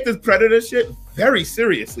 they take this Predator shit very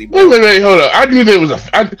seriously, bro. Wait, hold on. I knew there was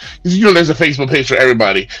there's a Facebook page for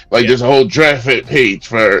everybody. Like, there's a whole draft page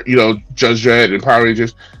for, Judge Dredd and Power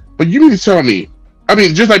Rangers. But you need to tell me, I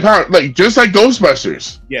mean, just like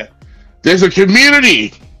Ghostbusters. Yeah. There's a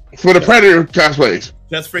community for the Predator cosplays.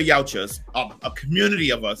 Just for Yauchas, a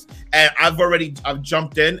community of us. And I've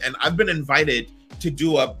jumped in, and I've been invited to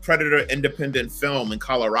do a Predator independent film in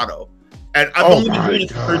Colorado. And I've only been doing it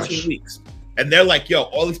for 13 weeks. And they're like, yo,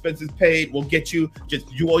 all expenses paid. We'll get you.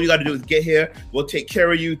 All you got to do is get here. We'll take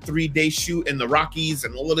care of you. 3-day shoot in the Rockies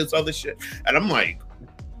and all of this other shit. And I'm like,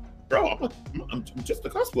 bro, I'm just a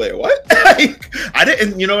cosplayer. What? Like, I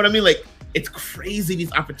didn't, you know what I mean? Like, it's crazy,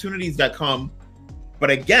 these opportunities that come.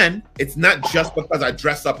 But again, it's not just because I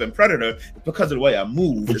dress up in Predator. It's because of the way I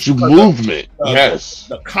move. But your movement, yes.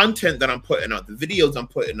 The content that I'm putting out, the videos I'm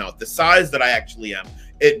putting out, the size that I actually am,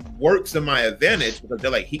 it works in my advantage, because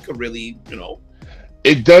they're like, he could really,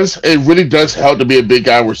 It does. It really does help to be a big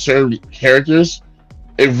guy with certain characters.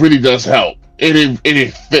 It really does help.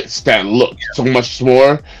 It fits that look so much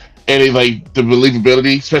more. And it, like, the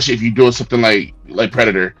believability, especially if you're doing something like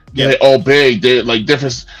Predator. Yeah. They're all big. They're like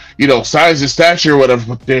different, size and stature or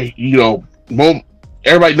whatever, but they,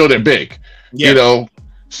 everybody know they're big. Yeah.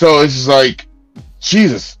 So it's just like,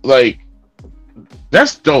 Jesus, like,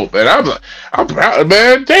 that's dope. And I'm proud,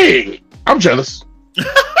 man. Dang, I'm jealous.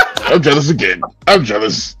 I'm jealous again. I'm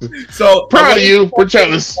jealous. So proud of you. We're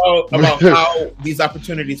jealous about how these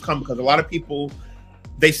opportunities come, because a lot of people,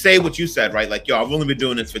 they say what you said, right? Like, yo, I've only been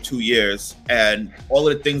doing this for 2 years, and all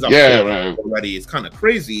of the things I'm doing already is kind of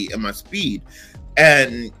crazy in my speed.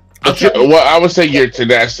 And I would say your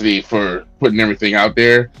tenacity for putting everything out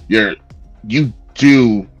there. You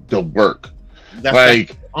do the work.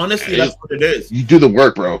 Honestly, that's what it is. You do the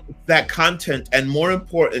work, bro. That content, and more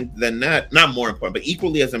important than that, not more important, but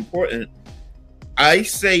equally as important, I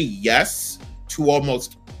say yes to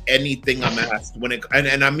almost anything I'm asked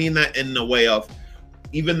and I mean that in the way of,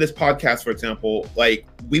 even this podcast, for example, like,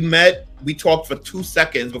 we talked for 2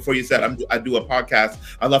 seconds before you said, I do a podcast.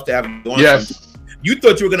 I'd love to have you on. Yes. You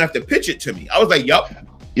thought you were going to have to pitch it to me. I was like, yup.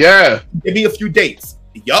 Yeah. Give me a few dates.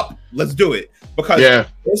 Yup. Let's do it. Because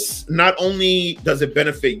this, not only does it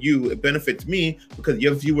benefit you, it benefits me, because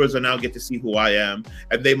your viewers are now get to see who I am,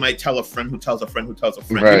 and they might tell a friend who tells a friend who tells a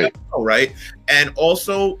friend. Right. Right. And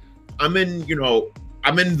also, I'm in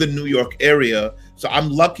the New York area, so I'm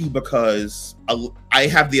lucky because I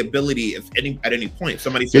have the ability, at any point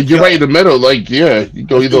somebody says, you're right in the middle, like, you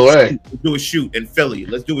go either way. Let's do a shoot in Philly.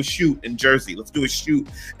 Let's do a shoot in Jersey. Let's do a shoot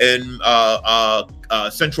in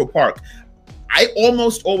Central Park. I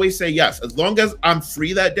almost always say yes, as long as I'm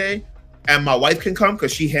free that day and my wife can come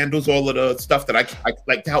because she handles all of the stuff that I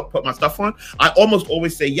like to help put my stuff on. I almost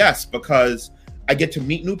always say yes because I get to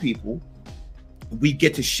meet new people. We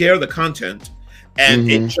get to share the content, and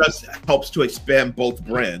it just helps to expand both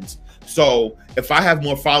brands. So if I have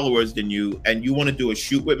more followers than you and you want to do a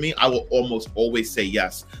shoot with me, I will almost always say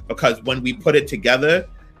yes, because when we put it together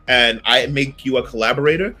and I make you a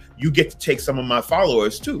collaborator, you get to take some of my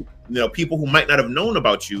followers too. You know, people who might not have known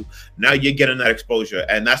about you, now you're getting that exposure.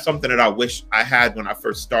 And that's something that I wish I had when I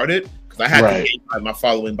first started, because I had to gain my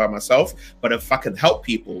following by myself. But if I can help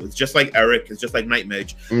people, it's just like Eric, it's just like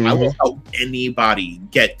Nightmage. I will help anybody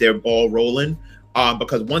get their ball rolling,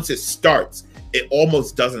 because once it starts, it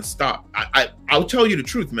almost doesn't stop. I'll tell you the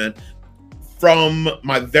truth, man. From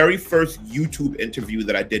my very first YouTube interview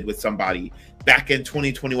that I did with somebody back in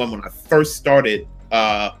 2021, when I first started,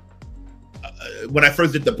 when I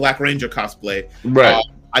first did the Black Ranger cosplay,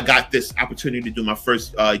 I got this opportunity to do my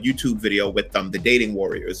first YouTube video with them. The Dating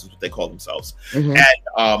Warriors is what they call themselves.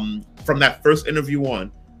 And from that first interview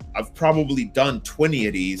on, I've probably done 20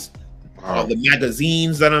 of these. The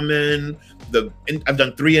magazines that I'm in, I've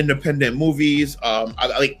done 3 independent movies. I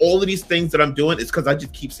like all of these things that I'm doing is because I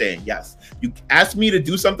just keep saying yes. You ask me to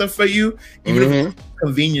do something for you, even if it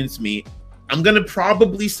convenience me, I'm gonna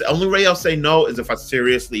probably say, only way I'll say no is if I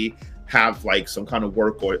seriously have like some kind of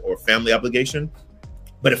work or family obligation.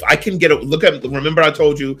 But if I can get remember I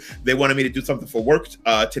told you they wanted me to do something for work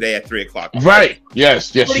today at 3:00. Right.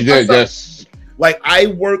 Yes, you did. Yes. Like I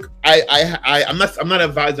work, I'm not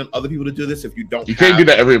advising other people to do this if you don't. You can't do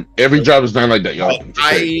that. Every job is not like that, y'all.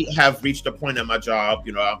 I have reached a point in my job,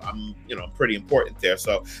 I'm pretty important there,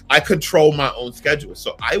 so I control my own schedule.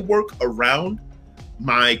 So I work around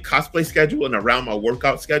my cosplay schedule and around my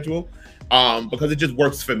workout schedule, because it just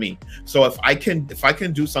works for me. So if I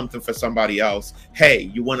can do something for somebody else, hey,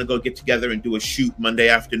 you want to go get together and do a shoot Monday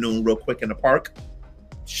afternoon real quick in the park?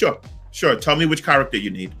 Sure. Tell me which character you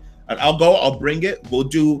need. And I'll bring it. We'll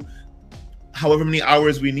do however many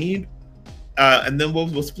hours we need. And then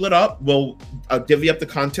we'll split up. I'll divvy up the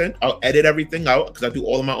content. I'll edit everything out because I do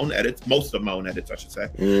all of my own edits, most of my own edits, I should say.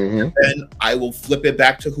 And then I will flip it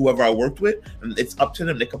back to whoever I worked with, and it's up to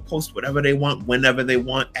them. They can post whatever they want, whenever they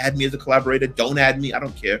want. Add me as a collaborator. Don't add me. I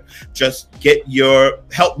don't care. Just get your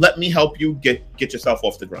help. Let me help you get yourself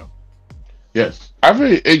off the ground. Yes, I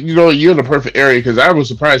mean, you're in the perfect area, because I was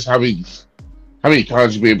surprised how many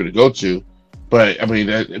cons you'd be able to go to. But I mean,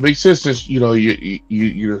 it makes sense since you're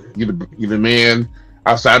the man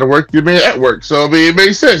outside of work, you're the man at work. So I mean, it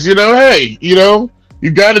makes sense. Hey, you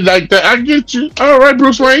got it like that. I get you. All right,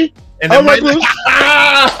 Bruce Wayne. And all right, Bruce.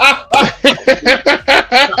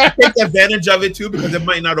 Take advantage of it too, because it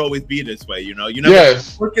might not always be this way.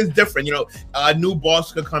 Yes. Work is different. A new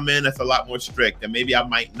boss could come in that's a lot more strict, and maybe I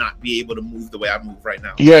might not be able to move the way I move right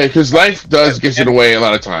now. Yeah, because life does get in the way a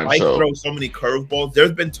lot of times. Life throws so many curveballs.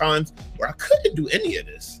 There's been times where I couldn't do any of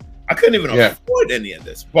this. I couldn't even afford any of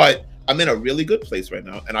this. But I'm in a really good place right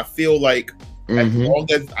now, and I feel like as long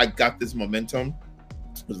as I got this momentum,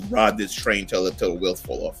 just ride this train till the wheels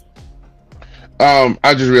fall off.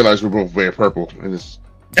 I just realized we're both wearing purple, and it's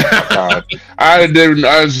I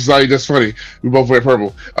was just like, that's funny. We both wear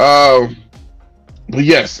purple. But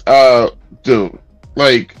yes, dude,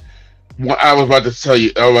 like what I was about to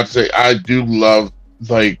say, I do love,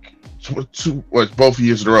 like, both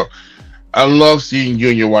years in a row. I love seeing you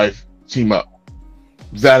and your wife team up.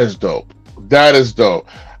 That is dope.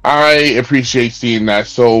 I appreciate seeing that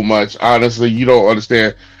so much. Honestly, you don't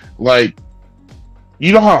understand. Like,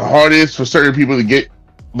 you know how hard it is for certain people to get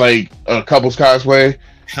like a couples cosplay.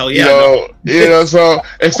 Hell yeah! So,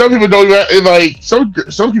 and some people don't even some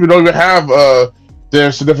people don't even have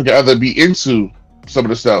their significant other be into some of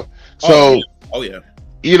the stuff. So, oh yeah.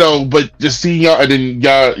 But just seeing y'all, and then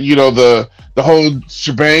y'all, the whole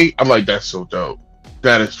shebang. I'm like, that's so dope.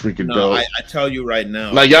 That is freaking dope. I tell you right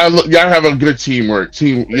now, like y'all have a good team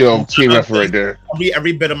effort right there.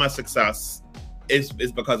 Every bit of my success is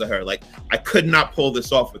because of her. Like, I could not pull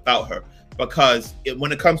this off without her, because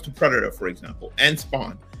when it comes to Predator, for example, and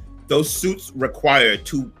Spawn, those suits require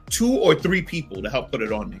two or three people to help put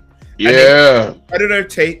it on me. Yeah. Predator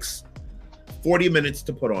takes 40 minutes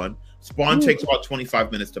to put on. Spawn takes about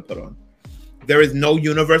 25 minutes to put on. There is no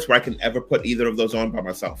universe where I can ever put either of those on by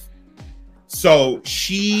myself. So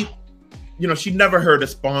she never heard of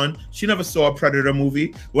Spawn. She never saw a Predator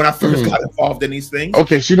movie when I first got involved in these things.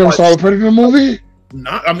 Okay, she never saw a Predator movie?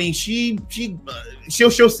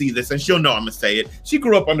 She'll see this and she'll know I'm gonna say it. She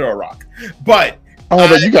grew up under a rock. But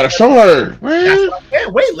but you gotta show her.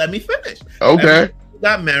 Wait, let me finish. Okay.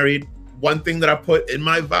 Got married. one thing that I put in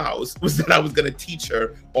my vows was that I was going to teach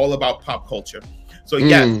her all about pop culture. So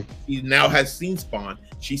yes, she now has seen Spawn.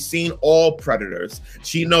 She's seen all Predators.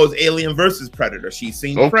 She knows Alien versus Predator. She's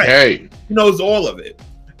seen Prey. She knows all of it.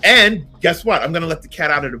 And guess what? I'm going to let the cat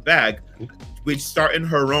out of the bag. We're starting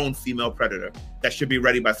her own female Predator. That should be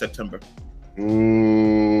ready by September. Yeah.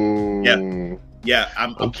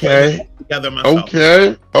 I'm putting it together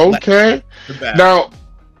myself. Okay. Now,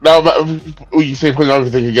 you say putting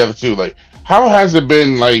everything together too. Like, how has it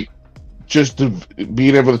been, like, just to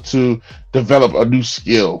being able to develop a new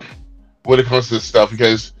skill when it comes to this stuff?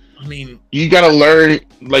 Because I mean, you got to learn,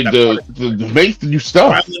 like, to make the new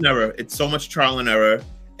stuff. Trial and error. It's so much trial and error.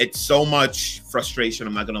 It's so much frustration.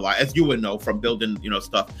 I'm not gonna lie, as you would know from building,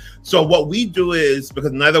 stuff. So what we do is,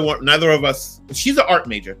 because neither of us, she's an art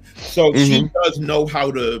major, so she does know how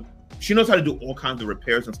to. She knows how to do all kinds of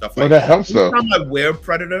repairs and stuff like that. Helps though. Every time I wear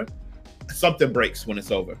Predator, something breaks when it's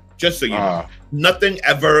over. Just so you know, nothing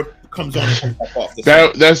ever comes on and comes off.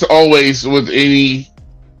 That's always with any.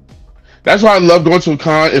 That's why I love going to a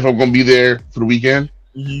con if I'm going to be there for the weekend.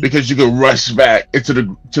 Because you can rush back into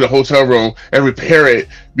the hotel room and repair it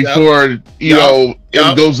before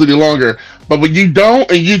it goes any longer. But when you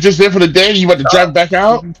don't, and you're just there for the day, you want to drive back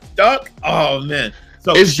out. Stuck. Oh man!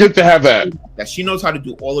 So it's good to have that. She knows how to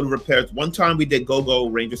do all of the repairs. One time we did Go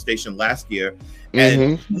Ranger Station last year,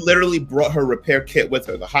 and she literally brought her repair kit with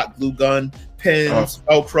her: the hot glue gun, pins,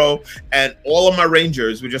 Velcro, and all of my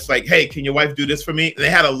Rangers were just like, "Hey, can your wife do this for me?" And they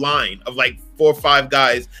had a line of like 4 or 5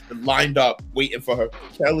 guys lined up waiting for her.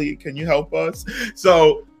 Kelly, can you help us?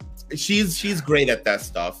 So she's great at that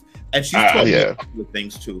stuff, and she's taught me a couple of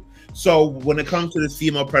things too. So when it comes to this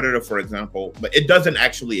female Predator, for example, but it doesn't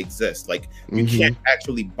actually exist. Like you can't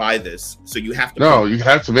actually buy this, so you have to. No, you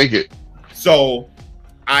have to make it. So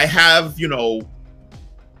I have,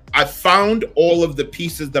 I found all of the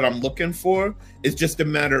pieces that I'm looking for. It's just a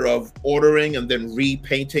matter of ordering and then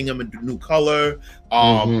repainting them into new color,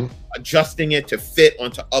 adjusting it to fit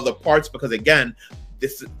onto other parts. Because again,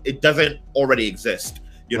 it doesn't already exist.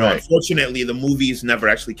 Unfortunately, the movies never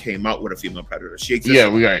actually came out with a female Predator. She exists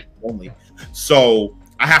only. So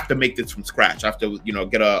I have to make this from scratch. I have to,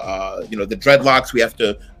 get the dreadlocks. We have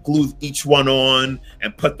to glue each one on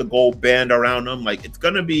and put the gold band around them. Like it's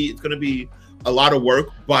gonna be a lot of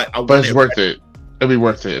work, but it's worth it. It'll be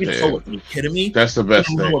worth it. Are you kidding me? That's the best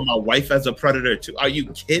thing. With my wife as a Predator too. Are you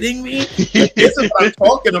kidding me? Like, this is what I'm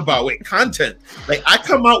talking about with content. Like I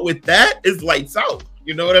come out with that, is lights out.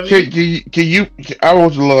 You know what I mean? Can you? I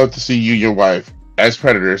would love to see you and your wife as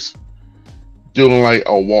Predators doing like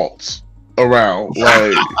a waltz around,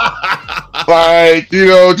 like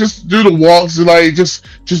just do the waltz and like just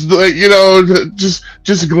like just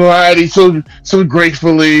gliding so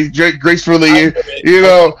gracefully, like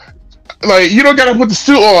you don't gotta put the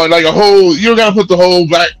suit on like you don't gotta put the whole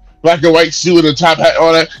black and white suit and the top hat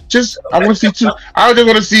on. I want to see two. I just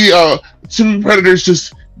want to see two Predators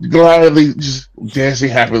just gladly just dancing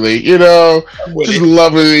happily, just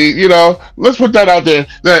lovely. Let's put that out there.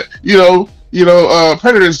 That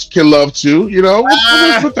Predators can love too.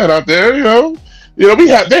 Let's put that out there.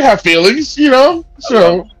 They have feelings. So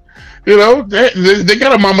they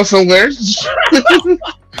got a mama somewhere.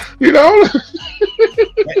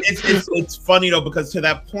 It's funny though, because to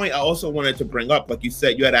that point I also wanted to bring up, like you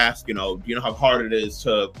said, you had asked, do you know how hard it is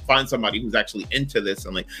to find somebody who's actually into this,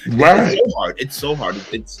 and like it's so hard.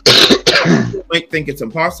 It's you might think it's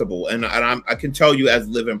impossible, and I can tell you as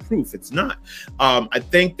living proof it's not. I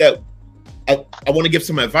think that I want to give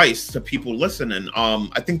some advice to people listening.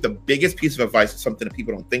 I think the biggest piece of advice is something that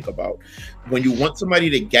people don't think about. When you want somebody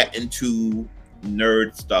to get into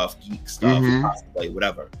nerd stuff, geek stuff, cosplay,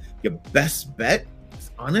 whatever, your best bet is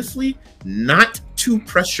honestly not to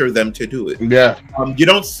pressure them to do it. You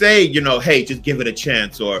don't say, hey, just give it a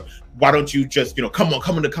chance, or why don't you just, come to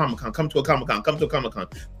Comic-Con, come to a Comic-Con,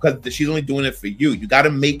 because she's only doing it for you. You got to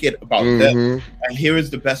make it about them. And here is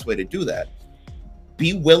the best way to do that.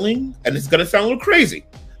 Be willing, and it's gonna sound a little crazy,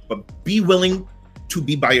 but be willing to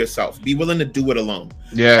be by yourself. Be willing to do it alone.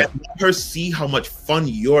 And let her see how much fun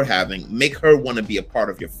you're having. Make her want to be a part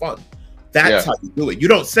of your fun. That's how you do it. You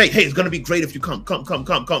don't say, hey, it's gonna be great if you come,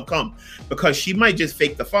 because she might just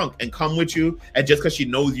fake the funk and come with you, and just because she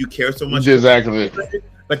knows you care so much. Exactly.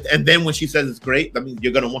 And then when she says it's great, that means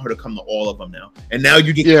you're gonna want her to come to all of them now. And now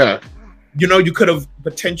you get, you could have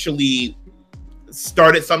potentially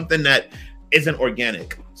started something that isn't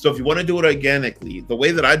organic. So if you want to do it organically, the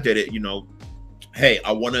way that I did it, hey,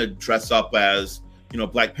 I want to dress up as,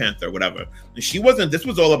 Black Panther, whatever. And this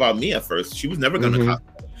was all about me at first. She was never going to cosplay.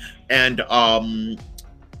 And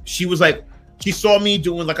she was like, she saw me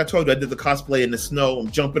doing, like I told you, I did the cosplay in the snow.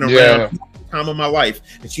 I'm jumping around, time of my life,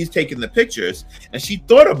 and she's taking the pictures. And she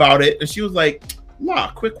thought about it, and she was like,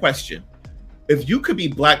 "La, quick question: if you could be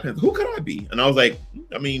Black Panther, who could I be?" And I was like,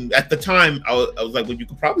 I mean, at the time, I was like, well, you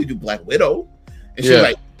could probably do Black Widow. And she was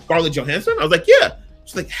like, Scarlett Johansson. I was like, yeah.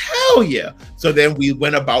 She's like, hell yeah. So then we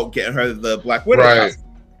went about getting her the Black Widow costume.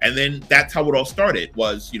 And then that's how it all started.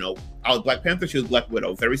 Was, you know, I was Black Panther, she was Black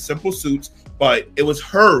Widow. Very simple suits, but it was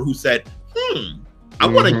her who said, I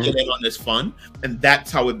want to get in on this fun. And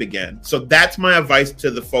that's how it began. So that's my advice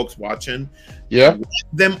to the folks watching. Yeah. Let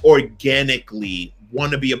them organically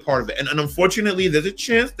want to be a part of it. And unfortunately, there's a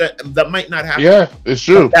chance that might not happen. Yeah, it's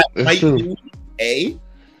true. But that might be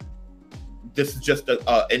this is just an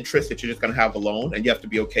interest that you're just going to have alone, and you have to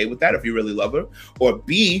be okay with that if you really love her. Or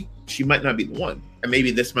B, she might not be the one. And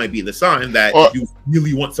maybe this might be the sign that you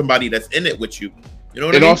really want somebody that's in it with you. You know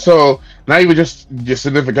what I mean? And also, not even just your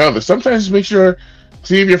significant other. Sometimes make sure,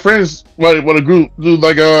 see if your friends want a group, do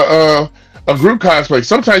like a group cosplay.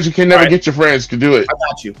 Sometimes you can never get your friends to do it.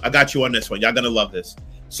 I got you on this one. Y'all going to love this.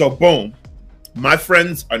 So, boom. My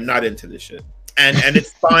friends are not into this shit. And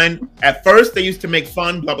it's fine. At first, they used to make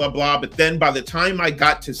fun, blah, blah, blah. But then by the time I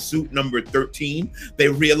got to suit number 13, they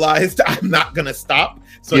realized I'm not going to stop.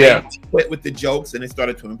 So they quit with the jokes and they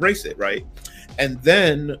started to embrace it, right? And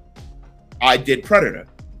then I did Predator,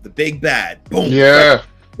 the big bad. Boom. Yeah.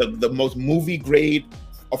 The most movie grade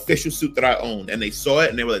official suit that I owned. And they saw it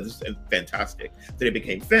and they were like, this is fantastic. So they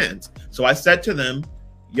became fans. So I said to them,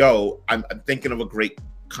 yo, I'm thinking of a great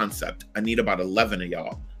concept. I need about 11 of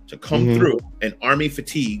y'all to come through in army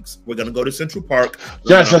fatigues. We're gonna go to Central Park.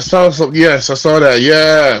 Yes, I saw that.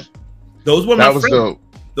 Yeah, those were my friends. Dope.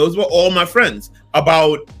 Those were all my friends.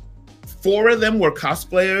 About 4 of them were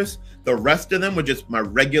cosplayers. The rest of them were just my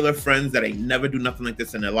regular friends that ain't never do nothing like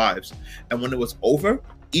this in their lives. And when it was over,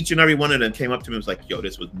 each and every one of them came up to me and was like, yo,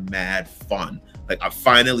 this was mad fun. Like, I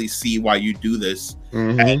finally see why you do this.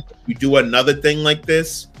 And you do another thing like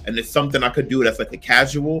this, and it's something I could do that's like a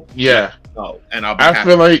casual. Yeah. No, and I'll be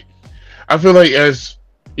happy. I feel like as,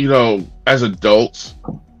 you know, as adults,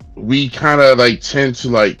 we kind of like tend to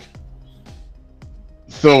like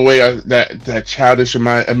throw away that childish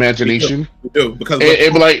imagination. We do because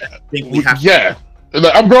and like,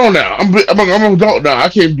 like, I'm grown now. I'm an adult now. I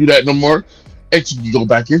can't do that no more. And you go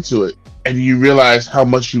back into it, and you realize how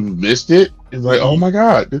much you missed it. It's like, oh my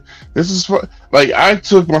god, this is fun. Like, I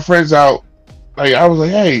took my friends out. Like, I was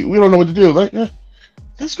like, hey, we don't know what to do. Like,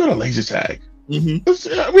 let's go to laser tag.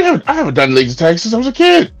 I haven't done laser tag since I was a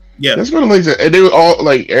kid. Yeah, let's go to laser. And they were all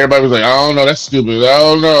like, everybody was like, I don't know, that's stupid. I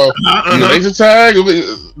don't know. Laser tag.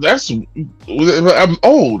 That's I'm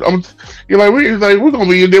old. You're like, we're gonna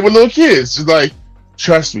be in there with little kids. It's like,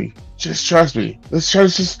 trust me, just trust me. Let's try to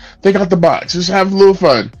just think out the box. Just have a little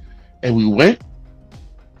fun. And we went.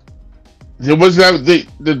 There was that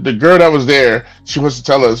the girl that was there. She wants to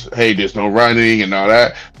tell us, hey, there's no running and all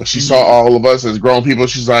that. But she saw all of us as grown people.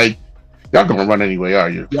 She's like, y'all gonna run anyway, are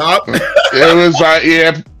you? Yup. It was like,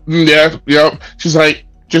 yep. She's like,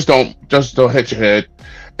 just don't hit your head.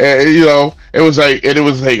 And you know, it was like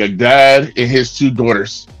a dad and his 2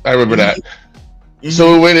 daughters. I remember that.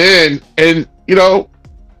 So we went in, and you know,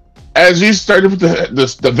 as we started with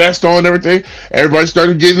the vest on and everything, everybody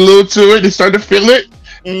started getting a little to it. They started to feel it.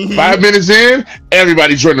 5 minutes in,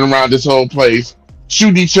 everybody's running around this whole place,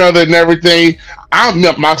 shooting each other and everything. I'm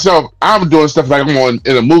doing stuff like I'm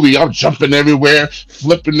in a movie. I'm jumping everywhere,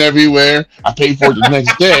 flipping everywhere. I paid for it the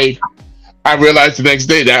next day. I realized the next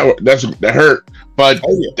day that hurt. But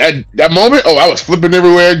that moment, I was flipping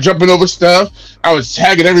everywhere, jumping over stuff. I was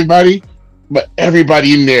tagging everybody, but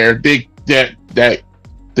everybody in there,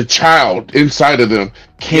 the child inside of them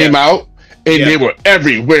came out, and they were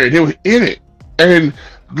everywhere. They were in it, and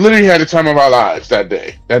literally had the time of our lives that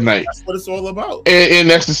night. That's what it's all about. And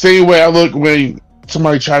that's the same way I look when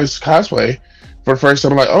somebody tries cosplay for the first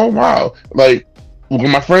time. I'm like, oh wow! Like, when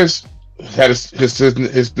my friends had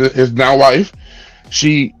his now wife,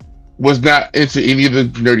 she was not into any of the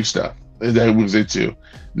nerdy stuff that he was into.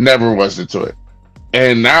 Never was into it.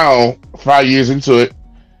 And now, 5 years into it,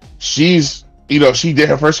 she's, you know, she did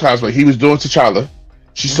her first cosplay. He was doing T'Challa.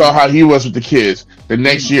 She saw how he was with the kids. The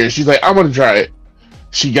next year, she's like, I want to try it.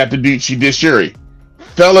 She did Shuri.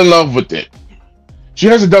 Fell in love with it. She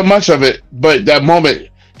hasn't done much of it, but that moment,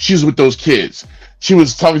 she was with those kids. She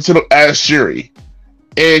was talking to them as Shuri.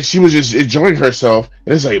 And she was just enjoying herself.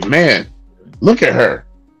 And it's like, man, look at her.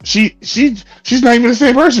 She's not even the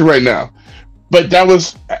same person right now. But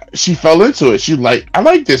she fell into it. She I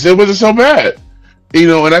like this. It wasn't so bad. You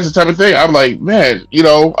know, and that's the type of thing. I'm like, man, you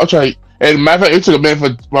know, I'll try. And matter of fact, it took a minute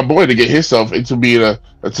for my boy to get himself into being a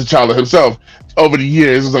T'Challa himself over the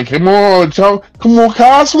years. It's like, come on, T'Challa, come on,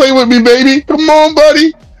 cosplay with me, baby. Come on,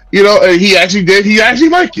 buddy. You know, and he actually did. He actually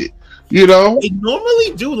liked it. You know, they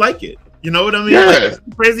normally do like it. You know what I mean? Yeah. Like, that's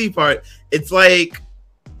the crazy part. It's like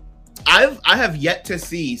I have yet to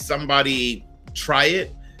see somebody try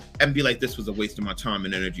it and be like, this was a waste of my time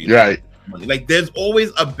and energy. Right. Like, there's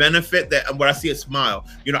always a benefit that when I see a smile.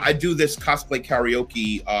 You know, I do this cosplay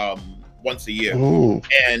karaoke once a year. Ooh.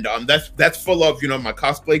 And that's full of, you know, my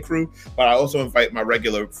cosplay crew, but I also invite my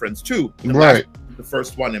regular friends too. Right. The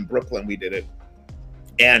first one in Brooklyn, we did it.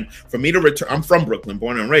 And for me to return, I'm from Brooklyn,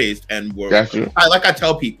 born and raised, and like I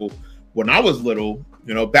tell people, when I was little,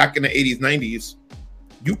 you know, back in the 80s, 90s,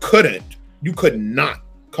 you could not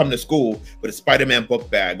come to school with a Spider-Man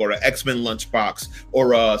book bag or an X-Men lunchbox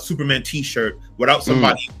or a Superman t-shirt without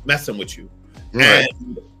somebody messing with you. Right.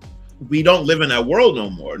 And we don't live in that world no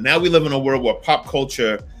more. Now we live in a world where pop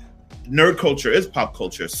culture, nerd culture is pop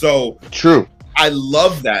culture. So true. I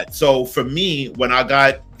love that. So for me, when I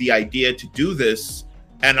got the idea to do this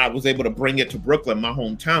and I was able to bring it to Brooklyn, my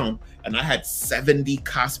hometown, and I had 70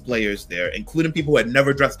 cosplayers there, including people who had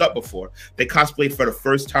never dressed up before. They cosplayed for the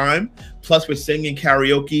first time. Plus, we're singing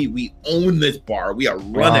karaoke. We own this bar. We are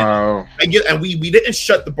running. Wow. And we didn't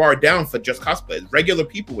shut the bar down for just cosplayers. Regular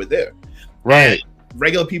people were there. Right. And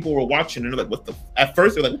regular people were watching, and they're like, at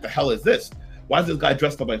first, they're like, what the hell is this? Why is this guy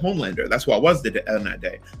dressed up like Homelander? That's who I was on that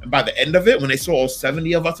day. And by the end of it, when they saw all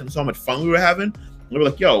 70 of us and saw how much fun we were having, they were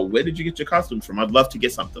like, yo, where did you get your costumes from? I'd love to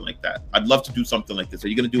get something like that. I'd love to do something like this. Are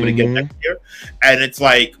you going to do it again next year? And it's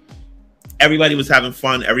like, everybody was having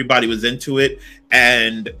fun. Everybody was into it.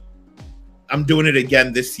 And I'm doing it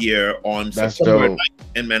again this year on September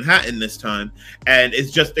in Manhattan this time. And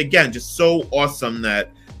it's just, again, just so awesome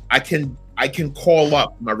that I can call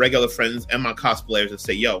up my regular friends and my cosplayers and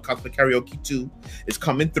say, yo, Cosplay Karaoke 2 is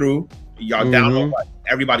coming through. Y'all down or what?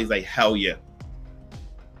 Everybody's like, hell yeah.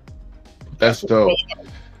 That's dope.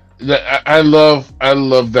 I love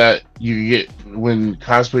that you get when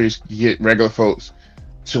cosplayers get regular folks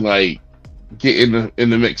to like get in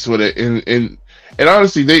the mix with it, and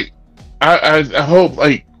honestly, I hope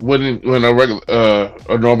like when a regular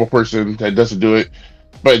a normal person that doesn't do it,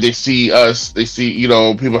 but they see us, they see, you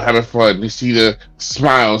know, people having fun, they see the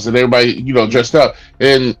smiles and everybody, you know, dressed up,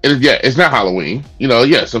 and yeah, it's not Halloween, you know,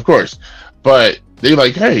 yes, of course, but they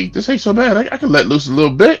like, hey, this ain't so bad. I can let loose a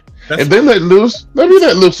little bit. If they let loose, let me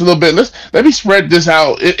let loose a little bit. Let me spread this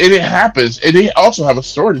out. And it happens. And they also have a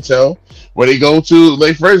story to tell where they go to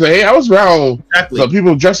like friends like, hey, I was around some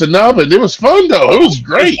people dressing up and it was fun though. It was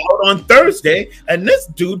great. Out on Thursday, and this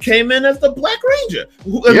dude came in as the Black Ranger.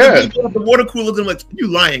 The water coolers and like, you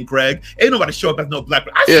lying, Greg. Ain't nobody show up as no Black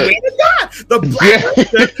Ranger. I swear to God, the Black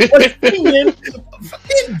Ranger was singing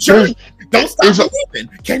fucking Journey. Don't stop believing.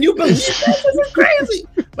 Can you believe that? This is crazy.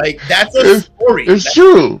 Like, that's a story. It's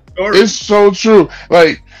true. It's so true.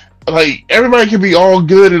 Like everybody can be all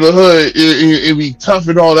good in the hood and be tough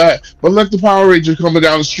and all that, but let the Power Ranger coming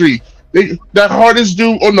down the street. That hardest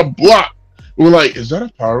dude on the block, we're like, is that a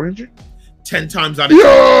Power Ranger? 10 times out of 10.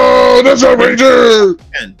 Yo, that's a Ranger.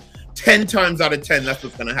 10 times out of 10, that's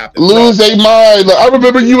what's gonna happen. Lose their mind. Like, I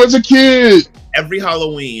remember you as a kid. Every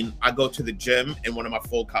Halloween, I go to the gym in one of my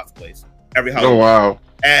full cosplays. Every Halloween. Oh wow!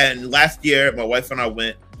 And last year, my wife and I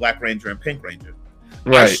went Black Ranger and Pink Ranger.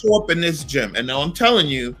 Right. I show up in this gym, and now I'm telling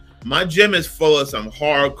you, my gym is full of some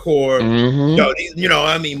hardcore, you know,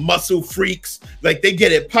 I mean, muscle freaks. Like, they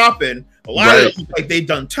get it popping. A lot of them, like, they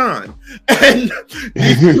done time, and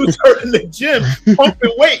these dudes are in the gym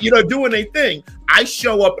pumping weight, you know, doing their thing. I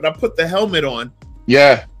show up and I put the helmet on.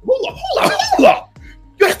 Yeah. Hold up!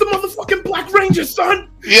 That's the motherfucking Black Ranger, son.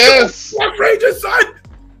 Yes. Black Ranger, son.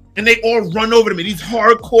 And they all run over to me. These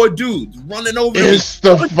hardcore dudes running over me. It's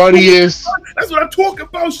the funniest. That's what I'm talking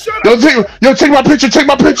about. Shut up. Take my picture. Take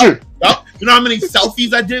my picture. You know how many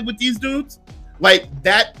selfies I did with these dudes? Like,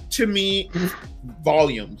 that to me,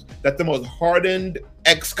 volumes. That the most hardened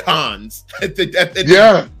ex-cons at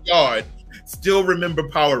the yard still remember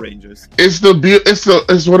Power Rangers. It's one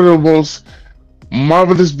of the most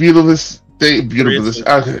marvelous,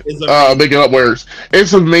 making up words.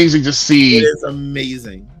 It's amazing to see. It is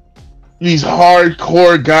amazing. These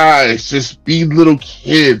hardcore guys just be little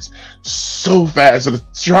kids so fast at the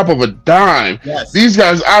drop of a dime. Yes. These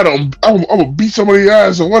guys, I'm gonna beat somebody's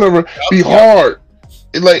ass or whatever. Be hard.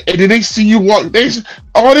 And then they see you walk.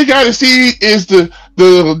 All they gotta see is the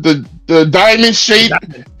diamond shape,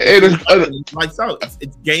 and lights out.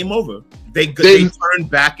 It's game over. They turn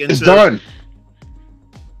back into. It's done.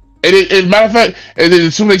 And matter of fact, and then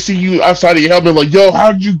as soon as they see you outside of your helmet, like, yo,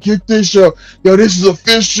 how did you get this? Yo, this is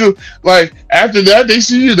official. Like, after that, they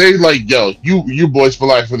see you, they like, yo, you boys for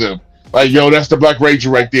life for them. Like, yo, that's the Black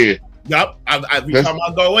Ranger right there. Yup. Every time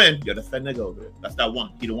I go in, yo, that's that nigga over there. That's that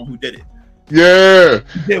one. He the one who did it. Yeah.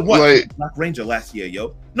 He did what? Like, Black Ranger last year,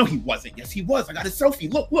 yo. No, he wasn't. Yes, he was. I got his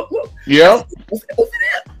selfie. Look. Yeah. Over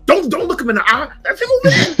there. Don't look him in the eye. That's him over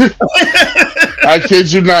there. I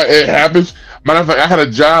kid you not, it happens. Matter of fact, I had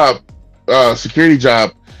a job, security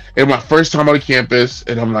job, and my first time on campus,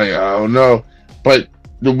 and I'm like, I don't know. But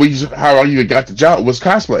the reason how I even got the job was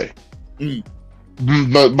cosplay.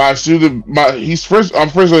 But my student, I'm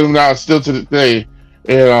friends with him now, still to this day,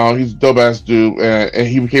 and he's a dope ass dude, and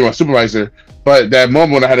he became my supervisor. But that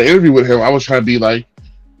moment when I had an interview with him, I was trying to be like,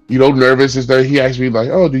 nervous. And stuff. He asked me like,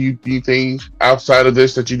 "Oh, do you things outside of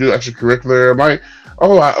this that you do extracurricular?" I'm like,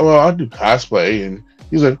 "Oh, I do cosplay," and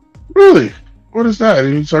he's like, "Really? What is that?"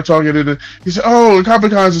 And he started talking, and he said, "Oh,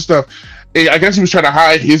 Comic Cons and stuff." And I guess he was trying to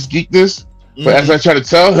hide his geekness, but as I tried to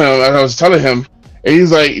tell him, as I was telling him, and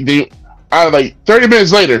he's like, like 30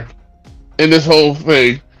 minutes later, in this whole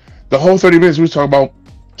thing, the whole 30 minutes we was talking about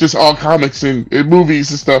just all comics and movies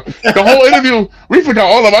and stuff. The whole interview, we forgot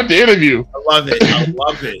all about the interview. I love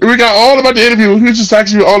it. We got all about the interview. He was just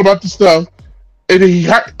asking me all about the stuff, and then he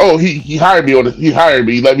hired me he hired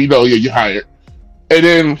me. He let me know, yeah, you hired. And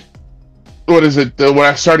then what is it? When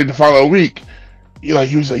I started the following week, he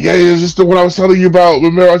was like, yeah, is this the one I was telling you about?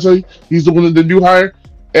 Remember I told you he's the one, the new hire?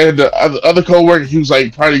 And the other coworker, he was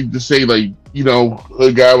like probably to say like,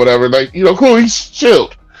 hood guy, whatever. Like, cool, he's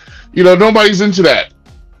chilled. Nobody's into that.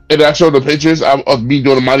 And I showed the pictures of me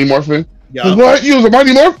doing a Mighty Morphin. Yeah. Like, what? You was a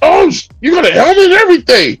Mighty Morphin? Oh, you got a helmet and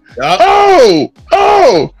everything. Yep.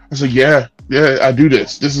 Oh. I said, yeah, I do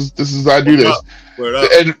this. This is I do this.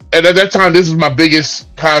 And at that time, this was my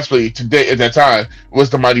biggest cosplay to date. At that time, was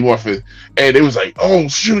the Mighty Morphin, and it was like, oh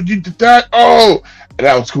shoot, you did that. Oh, and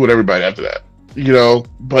that was cool with everybody after that.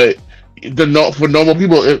 But for normal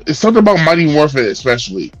people, it's something about Mighty Morphin,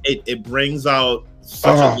 especially. It brings out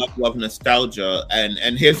such a level of nostalgia,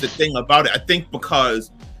 and here's the thing about it. I think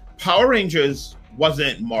because Power Rangers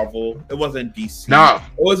wasn't Marvel, it wasn't DC. Nah.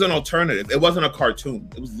 It was an alternative. It wasn't a cartoon.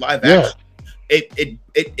 It was live action. It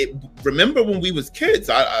remember when we was kids,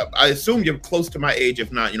 I assume you're close to my age,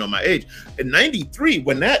 if not my age. In '93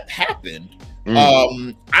 when that happened,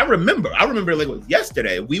 I remember like it was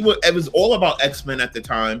yesterday. It was all about X-Men at the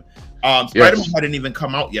time. Spider-Man hadn't even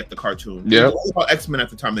come out yet, the cartoon. Yeah. It was all about X-Men at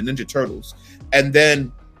the time, the Ninja Turtles. And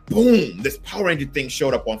then boom, this Power Ranger thing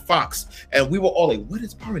showed up on Fox, and we were all like, what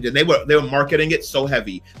is Power Ranger? And they were marketing it so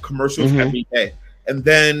heavy, commercials every day. And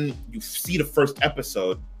then you see the first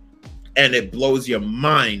episode, and it blows your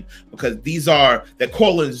mind because they're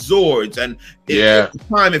calling Zords, and at the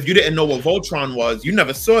time, if you didn't know what Voltron was, you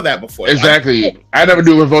never saw that before. Exactly. I never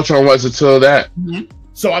knew what Voltron was until that.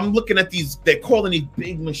 So I'm looking at they're calling these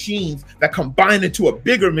big machines that combine into a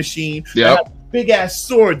bigger machine. Yeah. Big ass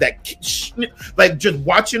sword that, like, just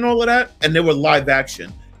watching all of that, and they were live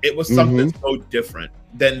action. It was something so different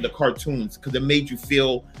than the cartoons because it made you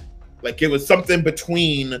feel like it was something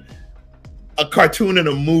between a cartoon and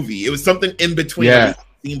a movie. It was something in between that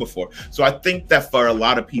we've seen before. So I think that for a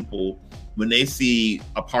lot of people, when they see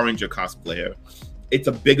a Power Ranger cosplayer, it's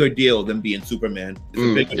a bigger deal than being Superman. It's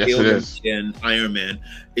a bigger deal than being Iron Man.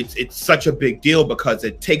 It's such a big deal because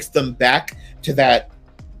it takes them back to that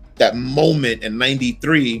moment in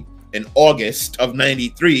 '93, in August of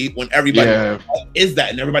 '93, when everybody is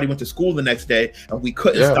that, and everybody went to school the next day, and we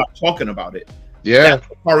couldn't stop talking about it. That's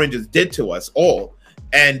what Power Rangers did to us all.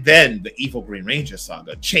 And then the Evil Green Ranger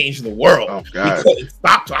saga changed the world. Oh God! We couldn't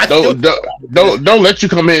stop. Don't let you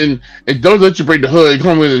come in, and don't let you bring the hood.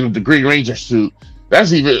 Come in with the Green Ranger suit.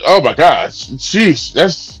 That's even. Oh my gosh! Jeez,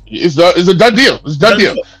 it's a done deal. It's a done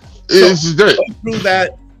deal. It's done. Through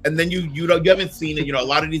that. And then you haven't seen it. A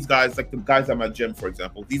lot of these guys, like the guys at my gym, for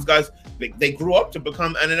example, these guys, they grew up to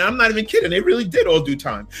become, and I'm not even kidding, they really did all do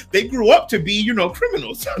time. They grew up to be,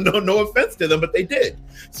 criminals. No offense to them, but they did.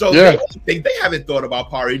 So they haven't thought about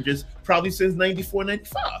Power Rangers probably since '94,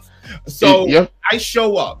 '95. So I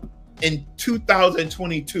show up in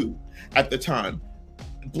 2022 at the time,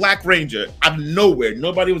 Black Ranger, out of nowhere,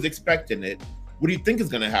 nobody was expecting it. What do you think is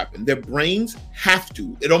going to happen? Their brains have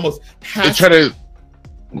to. It almost has to.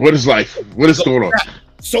 What is life? What is going on?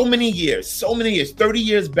 So many years, 30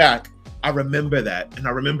 years back, I remember that. And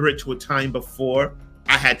I remember it to a time before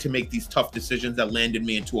I had to make these tough decisions that landed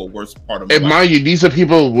me into a worse part of my life. And mind you, these are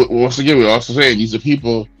people, once again, we're also saying these are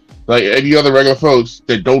people like any other regular folks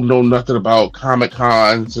that don't know nothing about Comic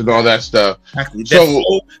Cons and all that stuff. Exactly. They're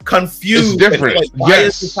so confused. It's different. Like, why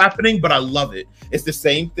is this happening? But I love it. It's the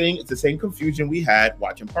same thing. It's the same confusion we had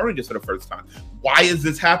watching Power Rangers for the first time. Why is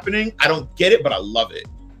this happening? I don't get it, but I love it.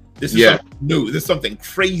 This is something new. This is something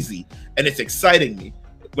crazy, and it's exciting me.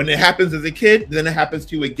 When it happens as a kid, then it happens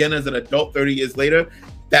to you again as an adult 30 years later.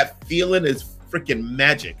 That feeling is freaking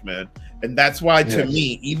magic, man. And that's why, to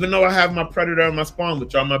me, even though I have my Predator and my Spawn,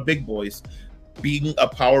 which are my big boys, being a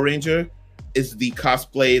Power Ranger is the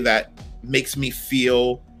cosplay that makes me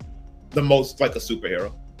feel the most like a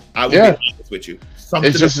superhero. I will be honest with you.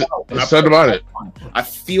 Something about it. I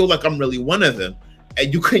feel like I'm really one of them,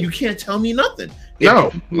 and you can't tell me nothing.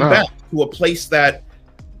 No. Back to a place that,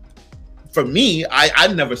 for me, I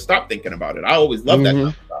never stopped thinking about it. I always loved that kind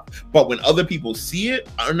of stuff. But when other people see it,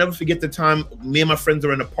 I'll never forget the time me and my friends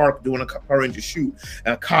were in the park doing a Power Ranger shoot,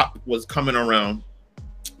 and a cop was coming around.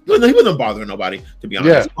 He wasn't bothering nobody, to be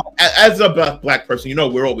honest. As a black person, you know,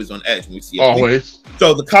 we're always on edge when we see it. Always.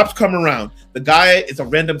 So the cops come around. The guy, it's a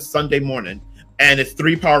random Sunday morning, and it's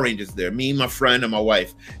 3 Power Rangers there, me, my friend, and my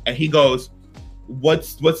wife. And he goes,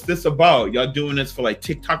 what's this about? Y'all doing this for like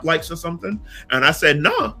TikTok likes or something? And I said,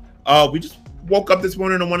 no. We just woke up this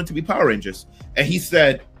morning and wanted to be Power Rangers. And he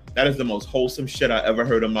said, that is the most wholesome shit I ever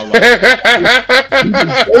heard in my life.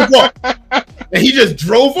 He just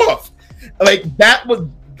drove off. Like, that was,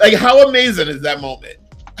 like, how amazing is that moment?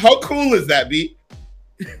 How cool is that, B?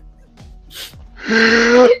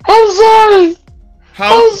 I'm sorry.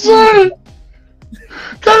 I'm sorry.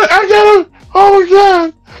 I gotta, oh my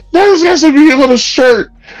God. That has to be on a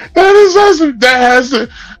shirt. That has to,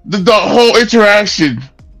 the whole interaction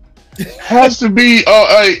has to be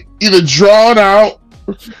either drawn out,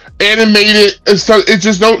 animated, and stuff. It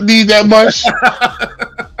just don't need that much.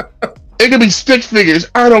 It can be stick figures.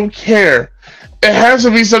 I don't care. It has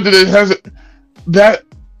to be something that has that.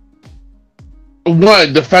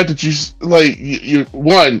 One, the fact that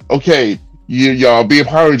y'all being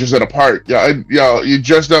Power Rangers at a park. Y'all you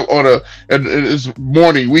dressed up on and it's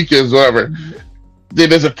morning, weekends, whatever. Then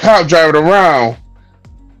there's a cop driving around.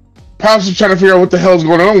 Possibly trying to figure out what the hell's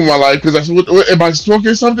going on with my life, because am I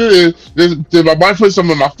smoking something? Did my wife put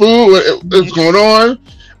something in my food? What's going on?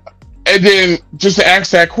 And then just to ask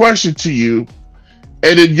that question to you,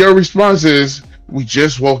 and then your response is, "We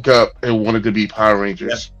just woke up and wanted to be Power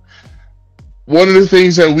Rangers." One of the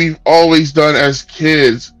things that we've always done as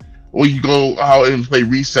kids, when you go out and play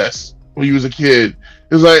recess when you was a kid,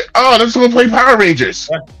 is like, "Oh, let's go play Power Rangers."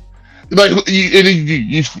 Like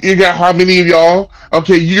you got how many of y'all?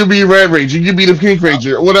 Okay, you can be Red Ranger, you can be the Pink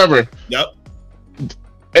Ranger, or whatever. Yep. And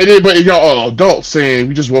then, but y'all all adults saying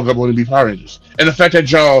we just woke up wanting to be Power Rangers, and the fact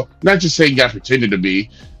that y'all not just saying y'all pretended to be,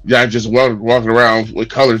 y'all just walking around with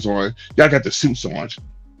colors on, y'all got the suits on.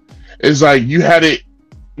 It's like you had it,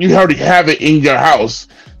 you already have it in your house.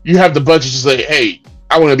 You have the budget to say, "Hey,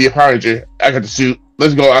 I want to be a Power Ranger. I got the suit.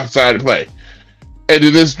 Let's go outside and play." And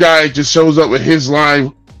then this guy just shows up with his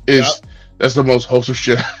line. That's the most wholesome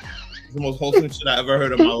shit. It's the most wholesome shit I ever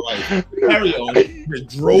heard in my life. Carry on. It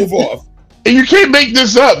drove off. And you can't make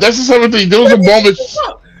this up. That's the sort of thing. There was a moment.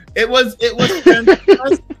 It was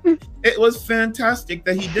fantastic. It was fantastic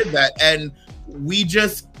that he did that. And we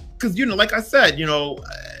just, because, you know, like I said, you know,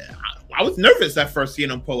 I was nervous at first seeing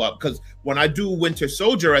him pull up, because when I do Winter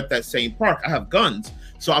Soldier at that same park, I have guns.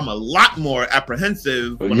 So I'm a lot more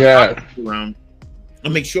apprehensive when I'm around. I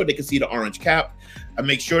make sure they can see the orange cap. I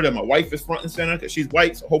make sure that my wife is front and center because she's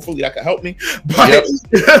white, so hopefully that can help me. But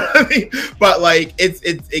you know what I mean? But like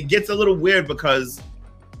it gets a little weird because,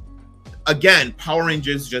 again, Power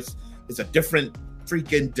Rangers just is a different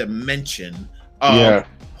freaking dimension of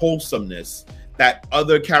wholesomeness that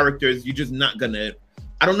other characters you're just not gonna.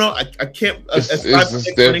 I don't know. I can't. It's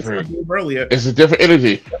different. Earlier, it's a different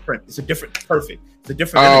energy. It's a different. Perfect. It's a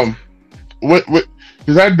different. Energy. What?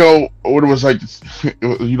 Because I know what it was like.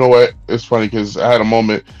 You know what? It's funny because I had a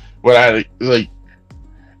moment where I had like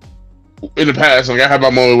in the past. Like I had my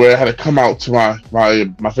moment where I had to come out to my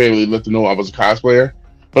family, let them know I was a cosplayer.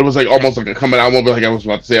 But it was like almost like a coming out moment. Like I was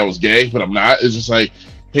about to say I was gay, but I'm not. It's just like,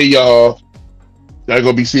 hey y'all, I'm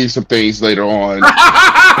gonna be seeing some things later on,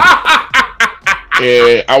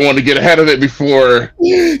 and I want to get ahead of it before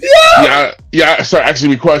start asking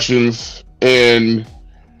me questions. And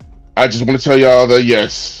I just want to tell y'all that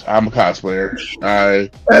yes, I'm a cosplayer.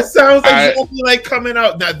 That sounds exactly like coming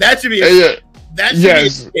out. Now that should be that should be a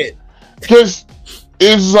skit. Because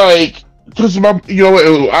it's like, you know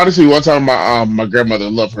what? Honestly, one time my grandmother,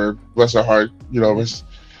 loved her, bless her heart, you know, rest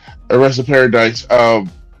in paradise.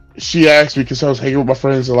 She asked me because I was hanging with my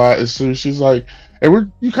friends a lot, and so she's like, "Hey,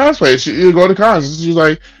 you cosplay? You go to cons?" She's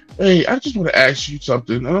like, hey, I just want to ask you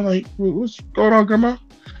something. And I'm like, what's going on, Grandma?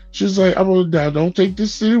 She's like, don't take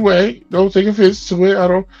this anyway. Don't take offense to it. I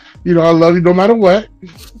don't, I love you no matter what.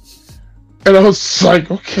 And I was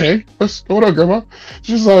like, okay, what's going on, Grandma?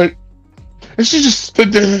 She's like, and she just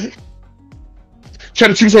stood there, trying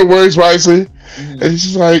to choose her words wisely. Mm-hmm. And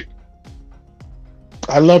she's like,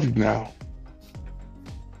 I love you now.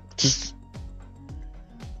 Just,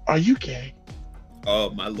 are you gay? Oh,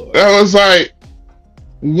 my Lord. And I was like,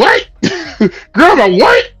 what? Grandma,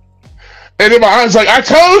 what? And then my aunt's like, I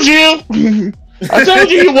told you. I told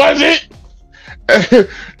you wasn't. And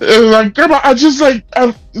like, Grandma, I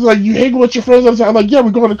you hang with your friends all the time. I'm like, yeah,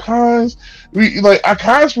 we're going to cons. I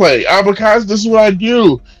cosplay. This is what I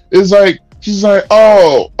do. It's like, she's like,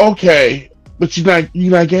 oh, okay. But you're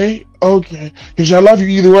not gay? Okay. Because I love you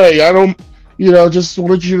either way. I don't, just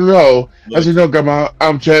want you to know. I said, no, Grandma,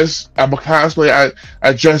 I'm a cosplayer.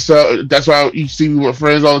 I dress up. That's why you see me with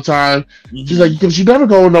friends all the time. Mm-hmm. She's like, because you never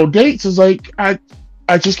go on no dates. It's like, I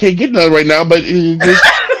just can't get none right now. But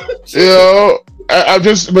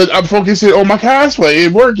I'm focusing on my cosplay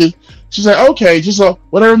and working. She's like, okay, just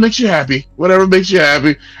whatever makes you happy. Whatever makes you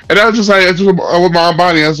happy. And I was just like, with my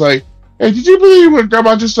body, I was like, hey, did you believe what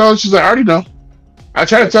Grandma just told? She's like, I already know. I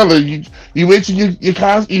try to tell her, you went to your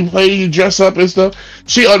costume, you play, you dress up and stuff.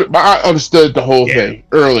 I understood the whole thing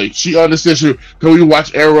early. She understood, because we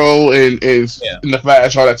watch Arrow and in the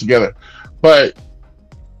Flash, all that together. But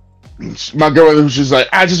my girl was just like,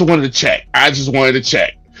 I just wanted to check.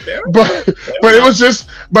 But it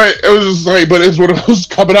was one of those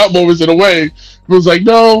coming out moments in a way. It was like,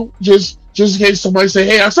 no, just in case somebody say,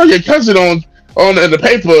 hey, I saw your cousin on in the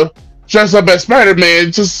paper dressed up as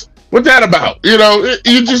Spider-Man. Just what's that about? You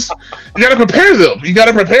gotta prepare them. You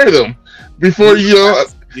gotta prepare them before These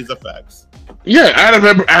are facts. Yeah,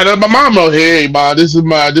 I had my mom know, hey, Ma, this is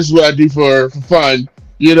what I do for fun.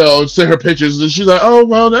 Send her pictures, and she's like, oh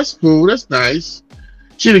well, that's cool, that's nice.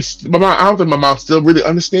 I don't think my mom still really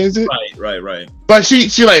understands it. Right. But she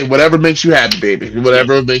like, whatever makes you happy, baby.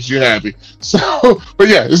 Whatever makes you happy. So, but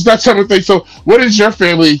yeah, it's that type of thing. So, what does your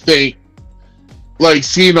family think? Like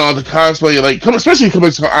seeing all the cosplay, especially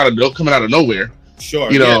coming out of nowhere.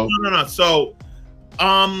 Sure. No. So,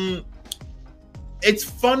 it's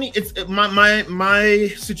funny.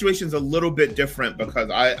 My situation's a little bit different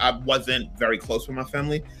because I wasn't very close with my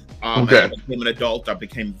family. Okay. As I became an adult, I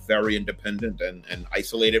became very independent and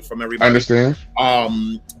isolated from everybody. I understand.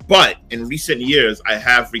 But in recent years, I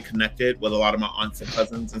have reconnected with a lot of my aunts and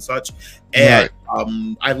cousins and such, and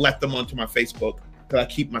I let them onto my Facebook because I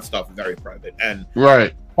keep my stuff very private. And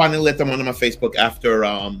finally let them onto my Facebook after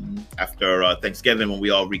Thanksgiving when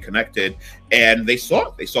we all reconnected, and they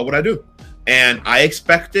saw what I do, and I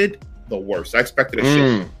expected the worst. I expected a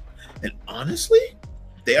shit, and honestly,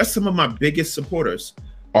 they are some of my biggest supporters.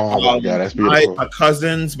 Oh my God, that's beautiful. My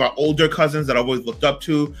cousins, my older cousins that I've always looked up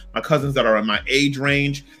to, my cousins that are in my age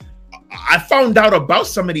range. I found out about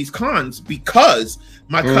some of these cons because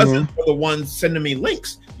my cousins were the ones sending me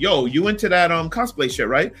links. Yo, you into that cosplay shit,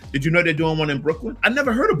 right? Did you know they're doing one in Brooklyn? I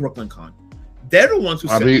never heard of Brooklyn Con. They're the ones who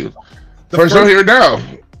sent me. First time here now.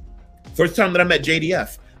 First time that I met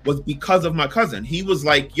JDF was because of my cousin. He was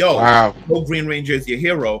like, yo, no, Green Ranger is your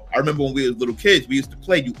hero. I remember when we were little kids, we used to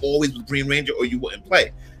play. You always was Green Ranger or you wouldn't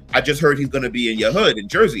play. I just heard he's going to be in your hood in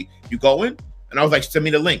Jersey. You going? And I was like, send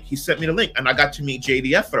me the link. He sent me the link. And I got to meet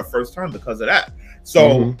JDF for the first time because of that.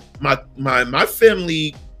 So my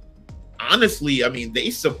family, honestly, I mean, they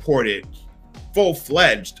supported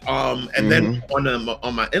full-fledged. And then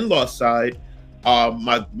on my in-law side,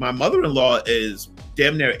 my mother-in-law is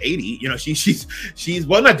damn near 80. She's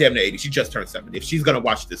well, not damn near 80. She just turned 70. If she's gonna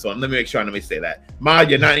watch this, so let me make sure. Let me say that. Ma,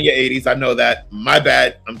 you're not in your 80s. I know that. My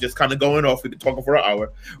bad. I'm just kind of going off. We've been talking for an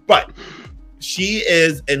hour, but she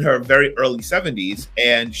is in her very early 70s,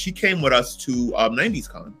 and she came with us to 90s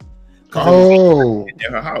Con.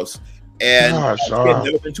 In her house, and she had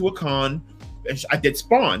never been to a con. And I did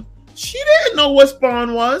Spawn. She didn't know what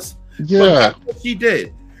Spawn was. Yeah, but that's what she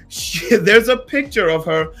did. There's a picture of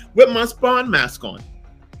her with my Spawn mask on.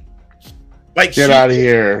 Like, get out of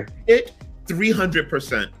here. It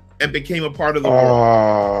 300% and became a part of the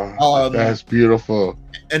world. That's beautiful.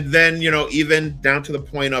 And then, even down to the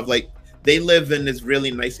point of like, they live in this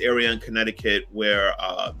really nice area in Connecticut where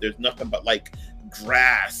there's nothing but like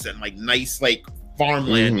grass and like nice like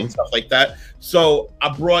farmland and stuff like that. So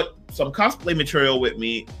I brought some cosplay material with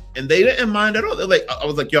me, and they didn't mind at all. They're like, I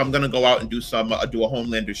was like, yo, I'm gonna go out and do a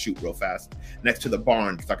Homelander shoot real fast next to the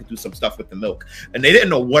barn so I could do some stuff with the milk. And they didn't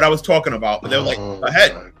know what I was talking about, but they were like, go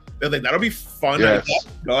ahead. They're like, that'll be fun. Yes.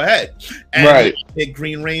 Go ahead. And I did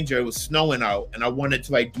Green Ranger. It was snowing out, and I wanted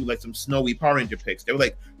to like do like some snowy Power Ranger pics. They were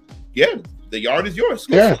like, Yeah, the yard is yours.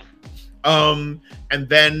 Yeah. And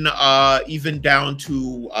then even down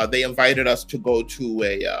to they invited us to go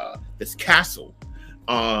to this castle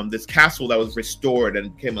that was restored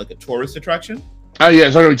and became like a tourist attraction. Oh yeah,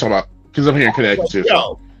 that's what we're talking about. Because I'm here in Connecticut too.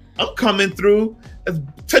 Yo, I'm coming through as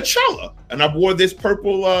T'Challa, and I wore this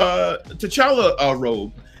purple T'Challa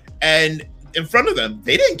robe, and in front of them,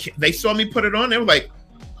 they saw me put it on. They were like,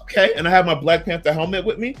 okay, and I have my Black Panther helmet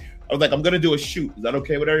with me. I was like, I'm gonna do a shoot. Is that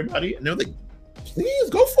okay with everybody? And they were like, please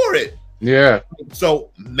go for it. Yeah.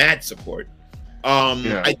 So mad support.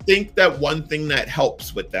 I think that one thing that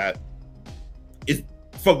helps with that is,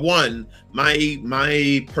 for one,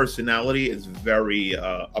 my personality is very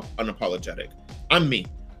unapologetic. I'm me.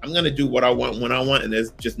 I'm gonna do what I want when I want, and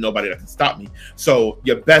there's just nobody that can stop me. So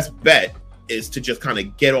your best bet is to just kind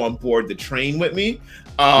of get on board the train with me,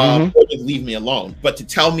 or just leave me alone. But to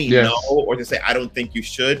tell me no, or to say I don't think you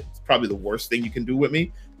should, it's probably the worst thing you can do with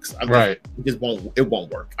me. It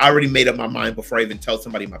won't work. I already made up my mind before I even tell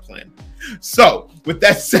somebody my plan. So with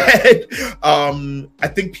that said, I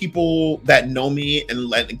think people that know me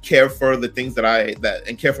and care for the things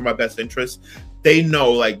and care for my best interests, they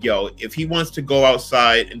know, like, yo, if he wants to go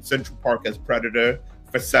outside in Central Park as Predator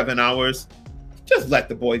for 7 hours, just let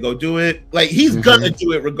the boy go do it. Like, he's gonna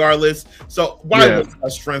do it regardless. So why waste our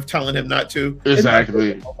strength telling him not to?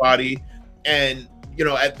 Exactly. Nobody. And you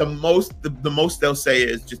know, at the most they'll say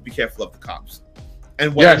is just be careful of the cops.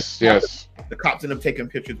 And the cops ended up taking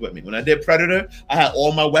pictures with me. When I did Predator, I had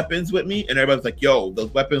all my weapons with me, and everybody's like, yo,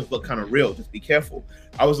 those weapons look kind of real. Just be careful.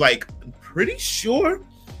 I was like, I'm pretty sure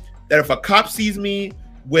that if a cop sees me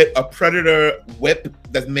with a Predator whip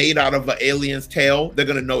that's made out of an alien's tail, they're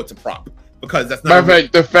going to know it's a prop. Because that's not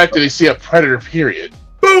the fact that they see a Predator, period.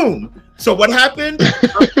 Boom! So what happened?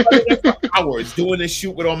 I'm for hours doing this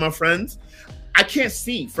shoot with all my friends. I can't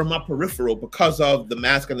see from my peripheral because of the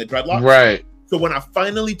mask and the dreadlocks. Right. So when I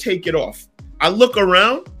finally take it off, I look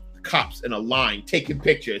around, cops in a line taking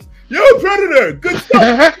pictures. Yo, Predator, good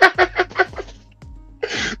stuff.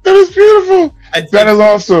 That is beautiful. That is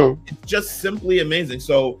awesome. It's just simply amazing.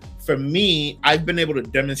 So for me, I've been able to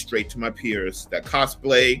demonstrate to my peers that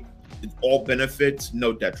cosplay is all benefits,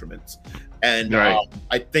 no detriments. And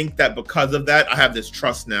I think that because of that, I have this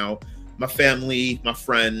trust now. My family, my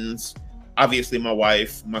friends, obviously my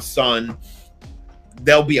wife, my son,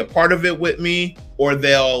 they'll be a part of it with me, or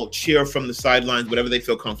they'll cheer from the sidelines, whatever they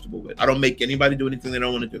feel comfortable with. I don't make anybody do anything they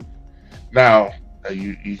don't want to do. Now,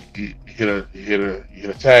 you hit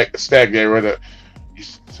a stag there, right?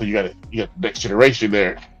 So you got next generation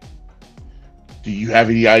there. Do you have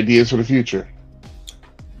any ideas for the future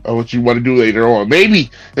of what you want to do later on? Maybe,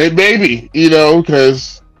 you know,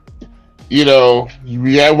 because you know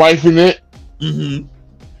we got wife in it.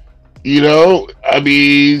 You know, I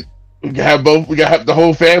mean, we got the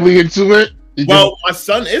whole family into it. Well, my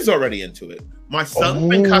son is already into it. My son's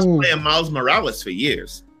been cosplaying Miles Morales for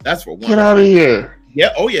years. That's for one. Get out of here.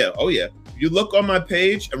 Yeah. Oh yeah. You look on my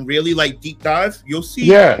page and really like deep dive, you'll see.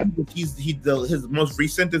 Yeah. His most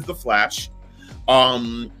recent is the Flash.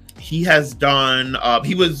 He has done.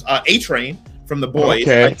 He was A-Train from The Boys.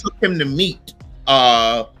 Okay. I took him to meet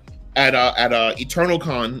at Eternal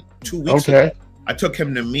Con 2 weeks ago. I took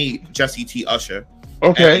him to meet Jesse T. Usher.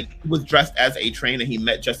 Okay. He was dressed as A-Train, and he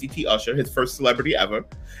met Jesse T. Usher, his first celebrity ever.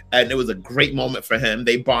 And it was a great moment for him.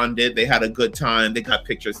 They bonded. They had a good time. They got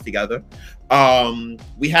pictures together.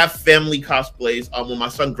 We have family cosplays. When my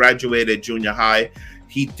son graduated junior high,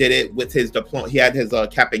 he did it with his diploma. He had his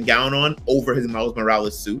cap and gown on over his Miles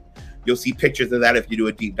Morales suit. You'll see pictures of that if you do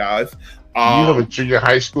a deep dive. You have a junior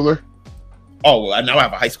high schooler? Oh, now I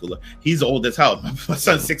have a high schooler. He's old as hell. My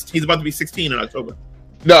son's 16. He's about to be 16 in October.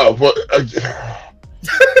 No, but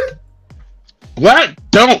black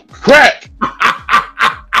don't crack.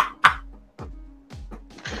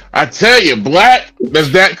 I tell you, black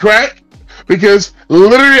does that crack, because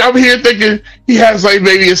literally I'm here thinking he has like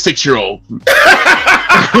maybe a 6-year-old.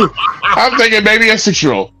 I'm thinking maybe a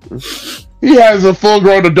 6-year-old. He has a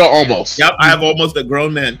full-grown adult almost. Yep, I have almost a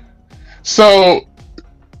grown man. So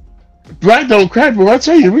black don't crack, but I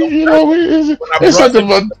tell you, it's something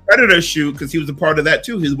about the Predator shoot, because he was a part of that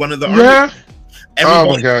too. He's one of the Oh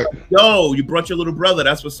my god! Yo, you brought your little brother.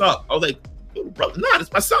 That's what's up. I was like, little brother? Nah,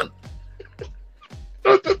 that's my son.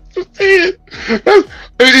 The thing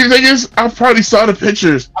is, I probably saw the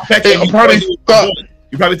pictures. You probably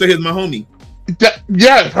thought he was my homie.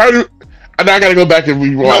 Yeah, probably. And I gotta go back and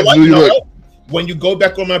rewatch. You know what? When you go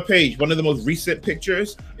back on my page, one of the most recent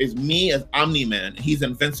pictures is me as Omni-Man. He's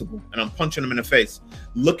invincible, and I'm punching him in the face.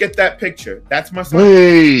 Look at that picture. That's my son.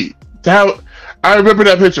 Wait, I remember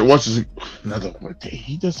that picture. What's another one?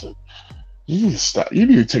 He You need to stop. You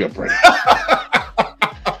need to take a break.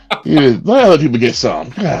 Let other people get some.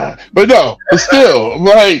 God. But no, but still,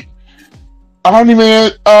 like, I don't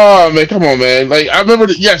even. Oh man, come on, man. Like, I remember.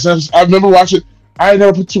 I remember watching. I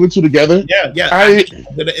never put two and two together. Yeah. I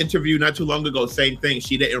did an interview not too long ago. Same thing.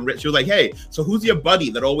 She didn't. She was like, "Hey, so who's your buddy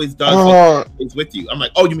that always does things with you?" I'm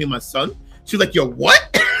like, "Oh, you mean my son?" She's like, "You're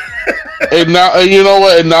what?" And now, you know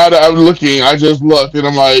what? And now that I'm looking, I just look and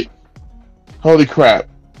I'm like, "Holy crap!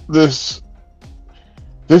 This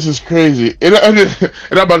is crazy." And I'm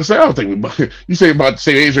about to say, I don't think you say about the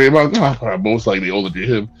same age or I'm most likely older than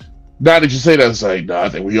him. Now that you say that, it's like, I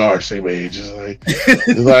think we are the same age.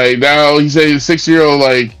 It's like now he said 6-year-old,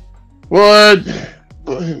 like, what?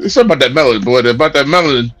 It's something about that melon, boy. About that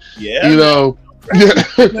melon. Yeah. You know.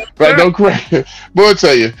 Right, don't crack. But I'll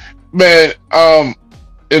tell you, man, and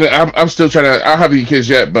I'm still trying to, I don't have any kids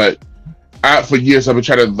yet, but for years I've been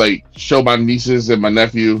trying to like show my nieces and my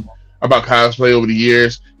nephew about cosplay over the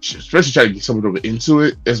years, especially trying to get some of them into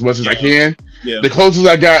it as much as I can. Yeah. The closest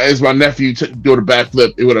I got is my nephew doing a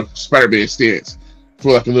backflip with a Spider-Man stance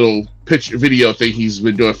for like a little picture video thing he's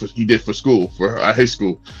been doing he did for school, for high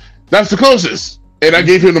school. That's the closest. And I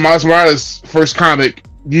gave him the Miles Morales first comic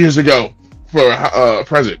years ago for a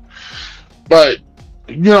present. But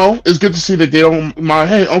you know, it's good to see that they don't mind.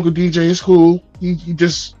 Hey, Uncle DJ is cool. He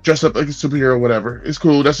just dressed up like a superhero or whatever. It's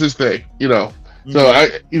cool. That's his thing, you know.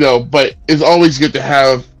 Mm-hmm. So but it's always good to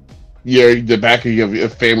have the backing of your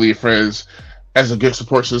family and friends as a good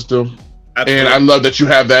support system. Absolutely. And I love that you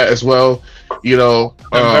have that as well. You know,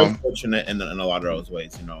 I'm very fortunate in a lot of those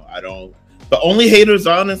ways. You know, the only haters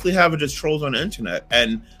I honestly have are just trolls on the internet.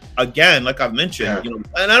 And again, like I've mentioned, you know,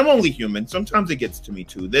 and I'm only human. Sometimes it gets to me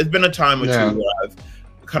too. There's been a time or two where I've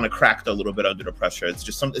kind of cracked a little bit under the pressure. It's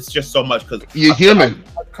just so much because you're human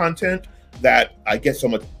content that I get so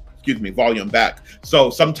much, volume back. So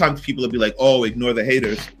sometimes people will be like, "Oh, ignore the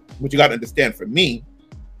haters." But you got to understand, for me,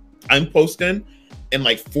 I'm posting in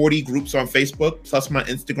like 40 groups on Facebook plus my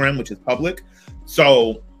Instagram, which is public.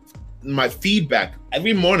 So my feedback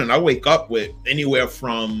every morning, I wake up with anywhere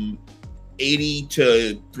from 80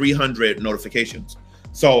 to 300 notifications.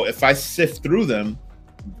 So if I sift through them,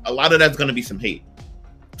 a lot of that's going to be some hate.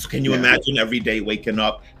 So can you imagine every day waking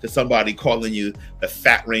up to somebody calling you the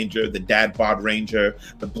Fat Ranger, the Dad Bod Ranger,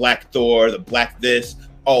 the Black Thor, the Black this?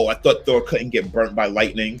 Oh, I thought Thor couldn't get burnt by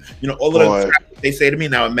lightning. You know, all of the crap they say to me.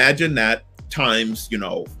 Now imagine that times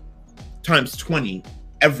 20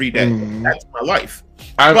 every day. Mm-hmm. That's my life.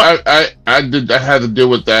 I had to deal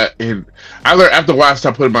with that, and I learned after a while I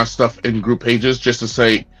stopped putting my stuff in group pages just to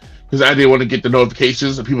say, because I didn't want to get the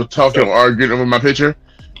notifications of people talking or arguing over my picture.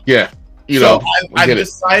 Yeah. I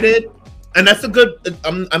decided, and that's a good.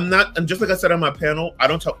 I'm just like I said on my panel. I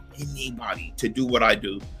don't tell anybody to do what I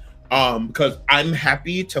do, because I'm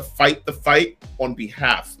happy to fight the fight on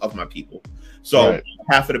behalf of my people. So, on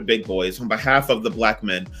behalf of the big boys, on behalf of the Black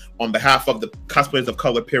men, on behalf of the cosplayers of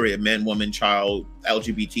color, period, man, woman, child,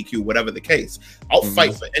 LGBTQ, whatever the case, I'll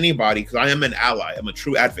fight for anybody because I am an ally. I'm a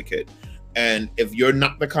true advocate. And if you're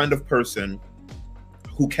not the kind of person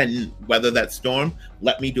who can weather that storm,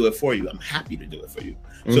 let me do it for you. I'm happy to do it for you.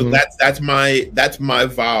 So that's my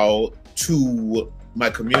vow to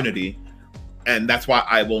my community, and that's why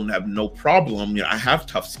I will have no problem. You know, I have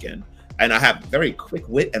tough skin, and I have very quick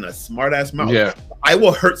wit and a smart ass mouth. Yeah, I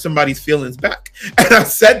will hurt somebody's feelings back, and I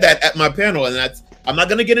said that at my panel, and that's. I'm not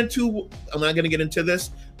gonna get into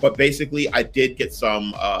this, but basically, I did get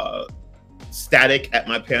some static at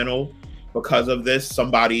my panel because of this.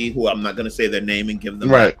 Somebody who I'm not going to say their name and give them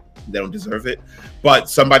they don't deserve it, but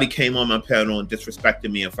somebody came on my panel and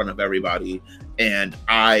disrespected me in front of everybody, and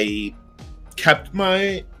I kept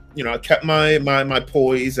my my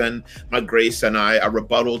poise and my grace, and I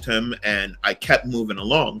rebutted him, and I kept moving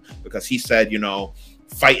along because he said, you know,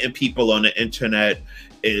 fighting people on the internet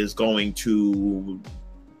is going to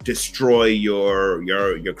destroy your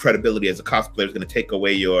credibility as a cosplayer. It's going to take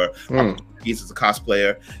away your opportunities as a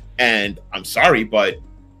cosplayer. And I'm sorry, but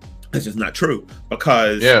it's just not true,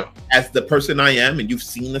 because as the person I am, and you've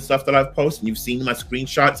seen the stuff that I've posted, and you've seen my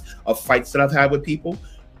screenshots of fights that I've had with people,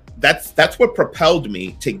 that's what propelled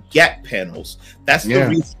me to get panels. That's the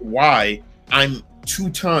reason why I'm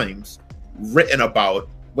 2 times written about,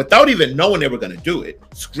 without even knowing they were going to do it.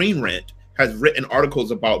 Screen Rant has written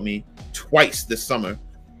articles about me twice this summer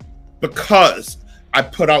because I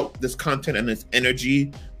put out this content and this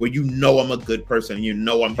energy where you know I'm a good person, you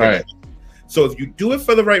know I'm here. So if you do it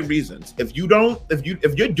for the right reasons, if you're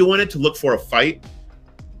doing it to look for a fight,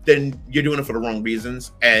 then you're doing it for the wrong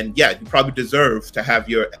reasons. And yeah, you probably deserve to have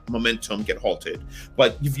your momentum get halted.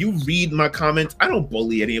 But if you read my comments, I don't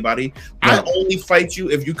bully anybody. No. I only fight you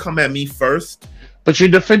if you come at me first. But you're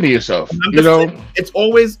defending yourself. It's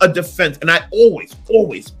always a defense. And I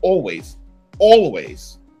always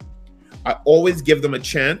give them a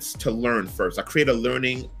chance to learn first. I create a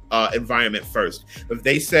learning environment first. If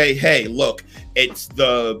they say, hey, look, it's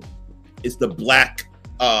the black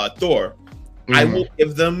Thor, I will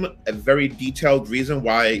give them a very detailed reason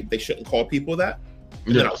why they shouldn't call people that.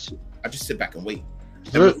 And then I just sit back and wait.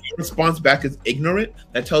 And if your response back is ignorant,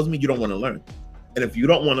 that tells me you don't want to learn. And if you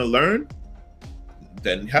don't want to learn,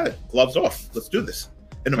 then hey, gloves off. Let's do this.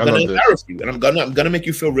 And I'm going to embarrass you. And I'm gonna make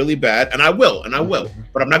you feel really bad. And I will.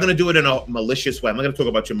 But I'm not going to do it in a malicious way. I'm not going to talk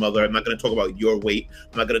about your mother. I'm not going to talk about your weight.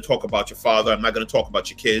 I'm not going to talk about your father. I'm not going to talk about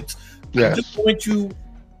your kids. I'm just going to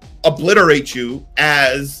obliterate you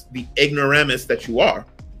as the ignoramus that you are.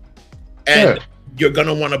 And you're going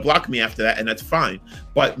to want to block me after that. And that's fine.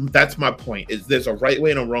 But that's my point, is there's a right way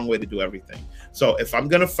and a wrong way to do everything. So if I'm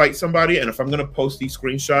going to fight somebody and if I'm going to post these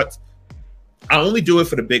screenshots, I only do it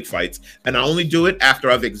for the big fights, and I only do it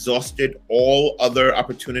after I've exhausted all other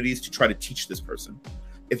opportunities to try to teach this person.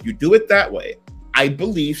 If you do it that way, I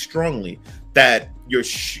believe strongly that you're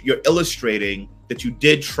illustrating that you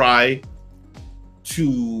did try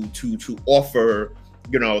to offer,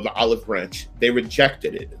 the olive branch. They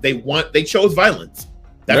rejected it. They chose violence.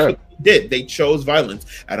 That's what they did. They chose violence,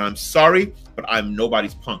 and I'm sorry, but I'm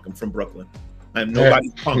nobody's punk. I'm from Brooklyn. I'm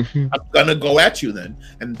nobody's punk. I'm gonna go at you then.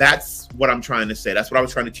 And that's what I'm trying to say. That's what I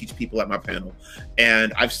was trying to teach people at my panel.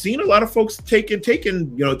 And I've seen a lot of folks taken,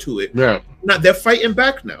 to it. Yeah. Now they're fighting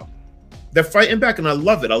back now. They're fighting back, and I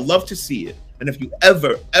love it. I love to see it. And if you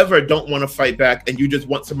ever don't want to fight back and you just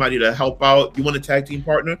want somebody to help out, you want a tag team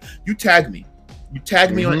partner, you tag me. You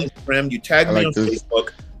tag me on Instagram, you tag me on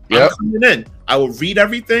Facebook. I'm coming in. I will read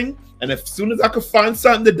everything, and as soon as I can find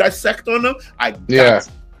something to dissect on them, I got it.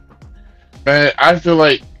 Man, I feel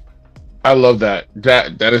like I love that.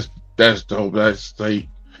 That's dope. That's like,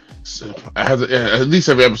 I have at least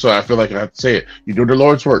every episode. I feel like I have to say it. You're doing the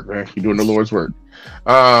Lord's work, man. You're doing the Lord's work.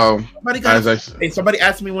 Somebody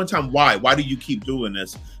asked me one time, why do you keep doing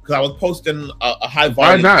this? Because I was posting a high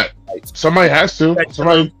volume. Why not? Somebody has to.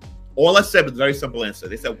 All I said was a very simple answer.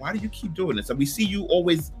 They said, why do you keep doing this? And we see you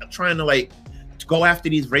always trying to go after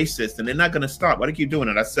these racists, and they're not going to stop. Why do you keep doing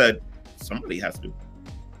it? I said, somebody has to.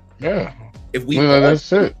 Yeah. If we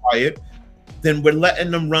that's it. Quiet, then we're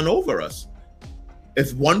letting them run over us.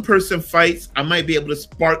 If one person fights, I might be able to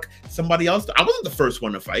spark somebody else. I wasn't the first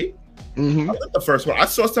one to fight. I wasn't the first one. I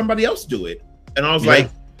saw somebody else do it, and I was like,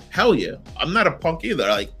 hell yeah. I'm not a punk either.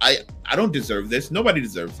 I don't deserve this. Nobody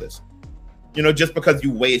deserves this. Just because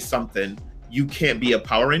you weigh something, you can't be a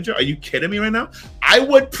Power Ranger. Are you kidding me right now? I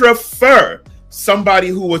would prefer somebody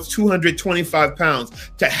who was 225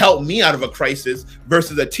 pounds to help me out of a crisis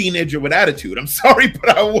versus a teenager with attitude. I'm sorry,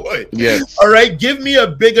 but I would. Yes. All right. Give me a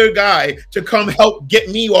bigger guy to come help get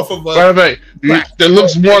me off of a. Right. That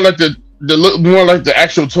looks more like the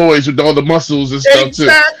actual toys with all the muscles and stuff too.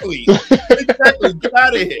 Exactly. Get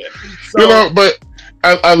out of here. So, but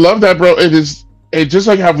I love that, bro. It's just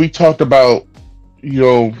like how we talked about,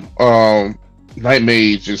 Night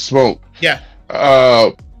Mage and Smoke. Yeah.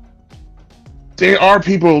 There are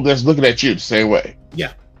people that's looking at you the same way.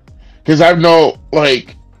 Yeah. Because I know,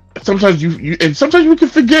 sometimes you can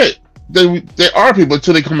forget that there are people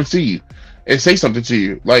until they come and see you and say something to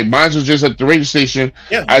you. Like mine was just at the radio station.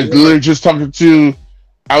 Yeah. I literally just talking to.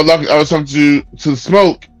 I was talking to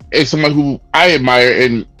Smoke, and somebody who I admire,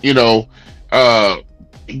 and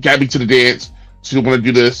got me to the dance. She want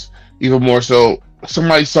to do this even more. So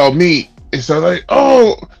somebody saw me and so like,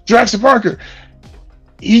 oh, Jackson Parker.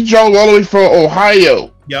 He drove all the way from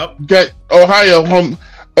Ohio. Yep. Got Ohio home.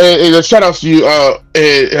 And shout out to you. I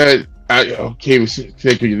can't even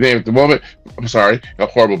think of your name at the moment. I'm sorry.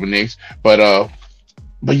 Horrible with names. But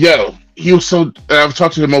yeah, he was so. I've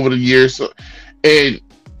talked to him over the years, and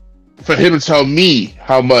for him to tell me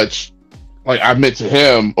how much I meant to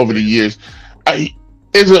him over the years,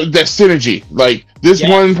 it's that synergy. Like this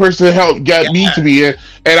one person helped got me to be here,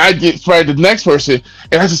 and I get inspired the next person,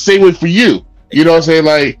 and that's the same way for you. You know what I'm saying?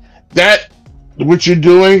 Like that, what you're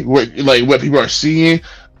doing, what people are seeing,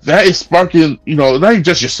 that is sparking, not even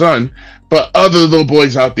just your son, but other little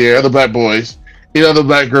boys out there, other black boys, other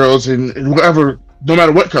black girls, and whatever, no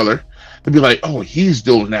matter what color, to be like, oh, he's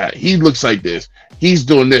doing that. He looks like this. He's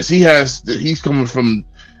doing this. He's coming from,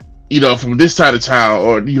 from this side of town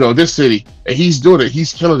or, this city, and he's doing it.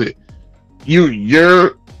 He's killing it.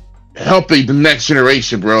 You're helping the next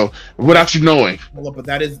generation, bro, without you knowing. But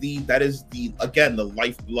that is the again the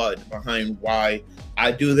lifeblood behind why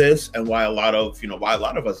I do this and why a lot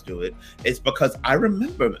of us do it. It's because I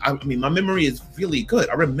remember. I mean, my memory is really good.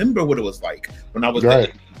 I remember what it was like when I was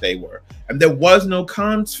there. They were, and there was no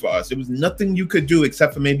cons for us. There was nothing you could do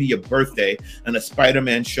except for maybe your birthday, and a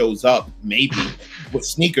Spider-Man shows up, maybe with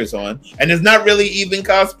sneakers on, and it's not really even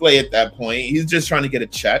cosplay at that point. He's just trying to get a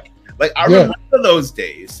check. Like, I remember those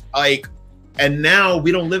days. Like, and now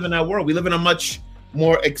we don't live in that world. We live in a much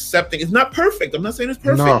more accepting. It's not perfect. I'm not saying it's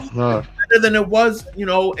perfect. No. It's better than it was,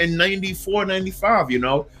 in 94, 95,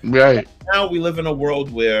 Right. Now we live in a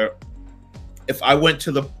world where if I went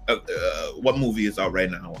to the what movie is out right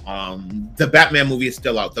now? The Batman movie is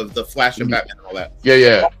still out. The Flash and Batman and all that.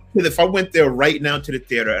 Yeah. If I went there right now to the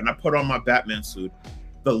theater and I put on my Batman suit,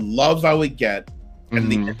 the love I would get and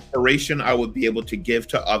the inspiration I would be able to give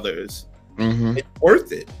to others, it's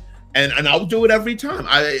worth it. And I'll do it every time.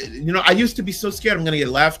 I used to be so scared I'm gonna get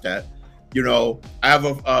laughed at. I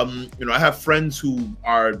have I have friends who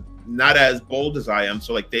are not as bold as I am,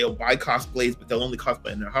 so like they'll buy cosplays, but they'll only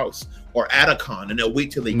cosplay in their house or at a con, and they'll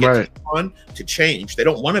wait till they get to the con to change. They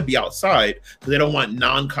don't want to be outside because they don't want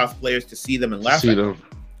non-cosplayers to see them and laugh at them.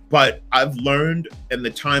 But I've learned in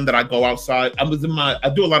the time that I go outside, I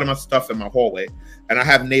do a lot of my stuff in my hallway, and I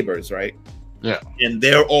have neighbors, right? Yeah. And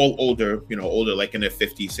they're all older, older, like in their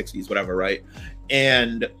 50s, 60s, whatever, right?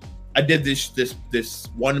 And I did this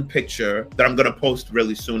one picture that I'm gonna post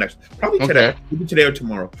really soon, actually, probably today, maybe today or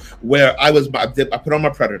tomorrow, where I put on my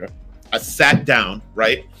Predator, I sat down,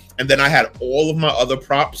 right, and then I had all of my other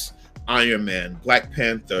props: Iron Man, Black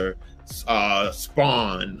Panther,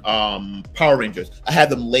 Spawn, Power Rangers. I had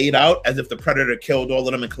them laid out as if the Predator killed all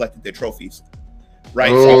of them and collected their trophies,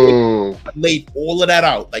 right? So I laid all of that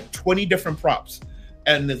out, like 20 different props.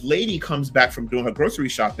 And this lady comes back from doing her grocery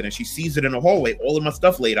shopping and she sees it in the hallway, all of my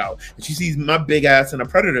stuff laid out. And she sees my big ass in a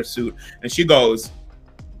Predator suit and she goes,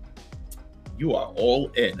 "You are all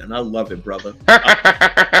in." And I love it, brother.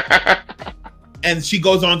 And she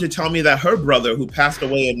goes on to tell me that her brother, who passed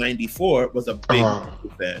away in 94, was a big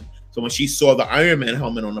fan. So when she saw the Iron Man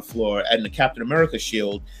helmet on the floor and the Captain America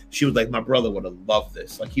shield, she was like, "My brother would have loved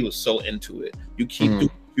this." Like, he was so into it. You keep doing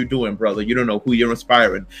you're doing, brother. You don't know who you're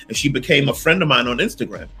inspiring. And she became a friend of mine on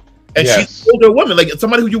Instagram. And she's an older woman, like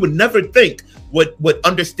somebody who you would never think would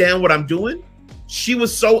understand what I'm doing. She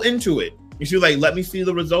was so into it. And she was like, "Let me see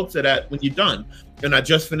the results of that when you're done." And I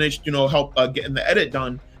just finished, help getting the edit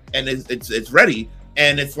done, and it's ready.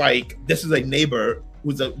 And it's like, this is a neighbor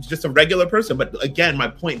who's just a regular person. But again, my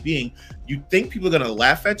point being, you think people are gonna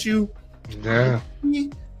laugh at you? Yeah.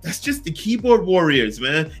 That's just the keyboard warriors,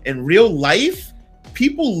 man. In real life,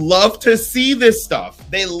 people love to see this stuff.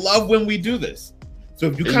 They love when we do this. So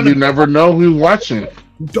if you never know who's watching.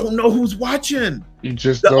 You don't know who's watching. You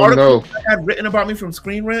just don't know. I had written about me from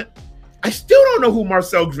Screen Rant. I still don't know who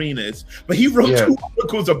Marcel Green is, but he wrote 2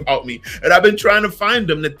 articles about me, and I've been trying to find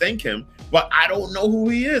him to thank him, but I don't know who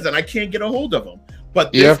he is, and I can't get a hold of him.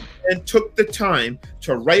 But this man took the time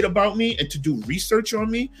to write about me and to do research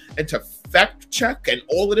on me and to fact check and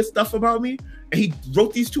all of this stuff about me. And he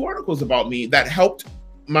wrote these 2 articles about me that helped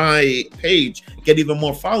my page get even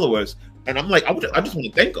more followers. And I'm like, I just want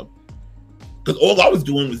to thank him, because all I was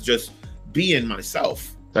doing was just being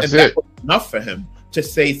myself. That's that was enough for him to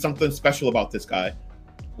say something special about this guy.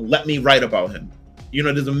 Let me write about him.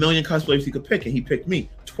 There's a million cosplayers he could pick, and he picked me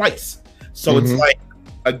twice. So it's like,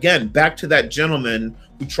 again, back to that gentleman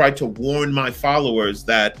who tried to warn my followers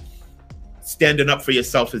that standing up for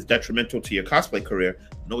yourself is detrimental to your cosplay career.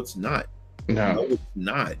 No, it's not. No, it's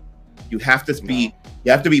not. You have to be.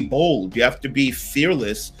 You have to be bold. You have to be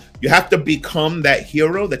fearless. You have to become that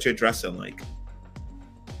hero that you're dressing like.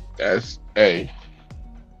 That's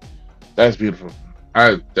beautiful.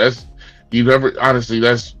 That's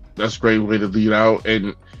a great way to lead out.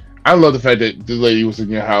 And I love the fact that the lady was in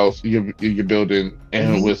your house, in your building,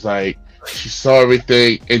 and it was like, she saw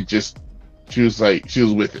everything and she was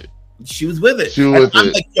with it. She was with it.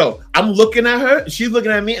 I'm like, yo, I'm looking at her, she's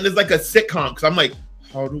looking at me, and it's like a sitcom, because I'm like,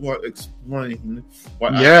 how do I explain why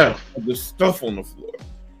I have this stuff on the floor?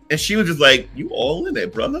 And she was just like, "You all in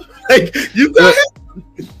it, brother." Like, you got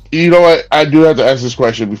it. You know what? I do have to ask this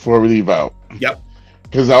question before we leave out. Yep.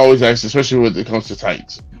 Because I always ask, especially when it comes to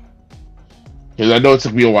tights. Because I know it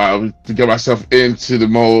took me a while to get myself into the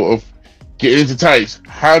mode of getting into tights.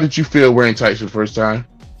 How did you feel wearing tights for the first time?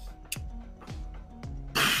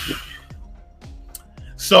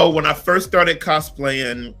 So when I first started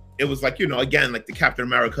cosplaying, it was like, again, like the Captain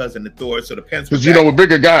Americas and the Thors, so the pants. Because, we're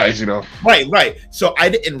bigger guys, Right. So I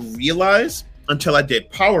didn't realize until I did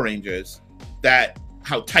Power Rangers that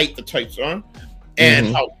how tight the tights are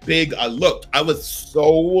and how big I looked. I was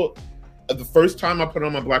so, the first time I put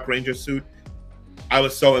on my Black Ranger suit, I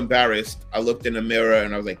was so embarrassed. I looked in the mirror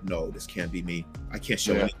and I was like, no, this can't be me. I can't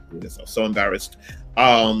show anything with this. I was so embarrassed.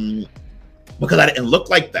 Because I didn't look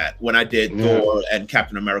like that when I did Thor and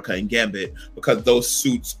Captain America and Gambit, because those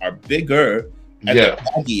suits are bigger and they're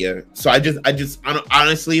baggier. So I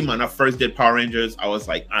honestly, when I first did Power Rangers, I was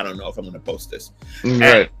like, I don't know if I'm going to post this.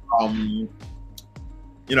 Right. And,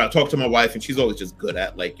 you know, I talked to my wife and she's always just good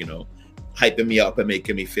at, like, you know, hyping me up and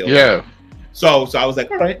making me feel good. So I was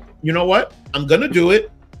like, all right, you know what? I'm going to do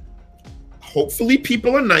it. Hopefully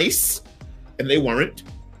people are nice. And they weren't.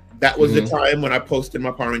 That was the time when I posted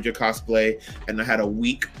my Power Ranger cosplay, and I had a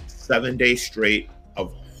week, 7 days straight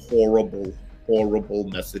of horrible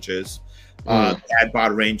messages. Bad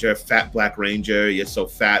Bod Ranger, fat Black Ranger, you're so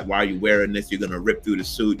fat, why are you wearing this? You're gonna rip through the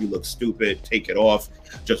suit, you look stupid, take it off.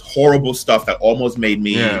 Just horrible stuff that almost made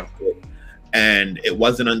me and it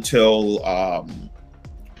wasn't until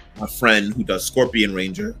my friend who does Scorpion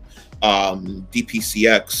Ranger,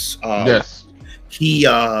 DPCX,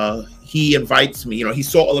 he invites me, you know, he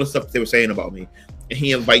saw all the stuff they were saying about me, and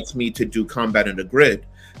he invites me to do Combat in the Grid.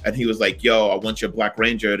 And he was like, yo, I want your Black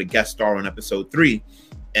Ranger to guest star on episode 3.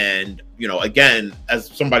 And, you know, again, as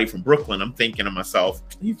somebody from Brooklyn, I'm thinking to myself,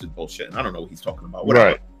 he's just bullshit. I don't know what he's talking about. Whatever.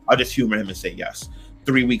 Right. I'll just humor him and say yes.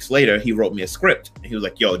 3 weeks later, he wrote me a script. And he was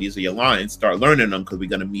like, yo, these are your lines. Start learning them because we're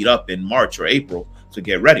going to meet up in March or April. So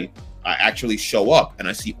get ready. I actually show up and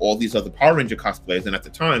I see all these other Power Ranger cosplayers. And at the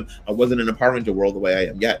time, I wasn't in the Power Ranger world the way I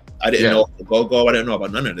am yet. I didn't know the Go-Go. I didn't know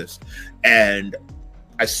about none of this. And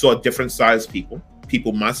I saw different size people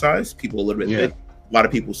my size, people a little bit big, a lot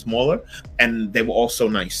of people smaller. And they were all so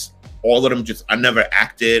nice. All of them just, I never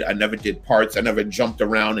acted. I never did parts. I never jumped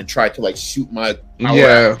around and tried to like shoot my power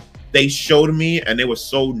out. They showed me and they were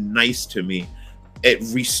so nice to me. It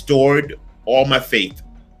restored all my faith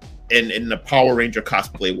in the Power Ranger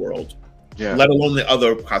cosplay world, let alone the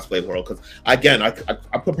other cosplay world. Because again, I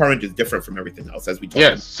put Power Rangers different from everything else, as we talked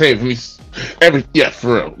about. Same me.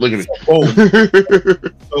 For real. Look at me.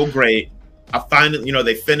 So great. I find it, you know,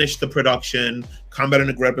 they finished the production. Combat in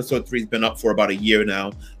the Grid episode 3 has been up for about a year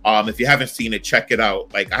now. If you haven't seen it, check it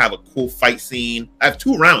out. Like, I have a cool fight scene. I have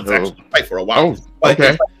 2 rounds actually to fight for a while. But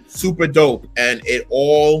it's super dope, and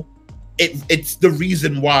it's the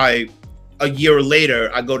reason why a year later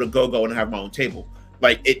I go to Go-Go and have my own table.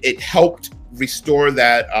 Like it helped restore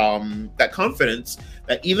that that confidence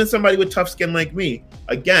that even somebody with tough skin like me,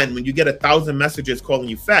 again, when you get 1,000 messages calling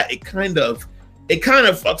you fat, it kind of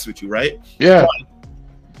fucks with you, right? But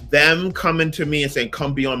them coming to me and saying,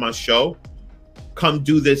 come be on my show, come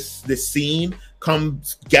do this scene, come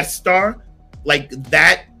guest star, like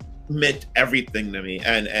that meant everything to me.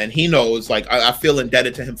 And he knows, like, I feel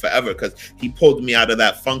indebted to him forever, because he pulled me out of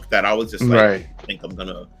that funk that I was just like, I think I'm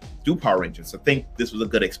gonna do Power Rangers. I think this was a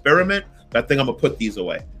good experiment, but I think I'm gonna put these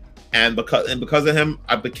away. And because of him,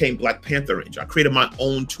 I became Black Panther Ranger. I created my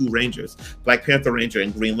own 2 Rangers, Black Panther Ranger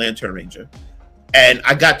and Green Lantern Ranger. And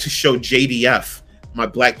I got to show JDF, my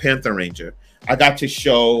Black Panther Ranger. I got to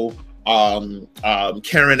show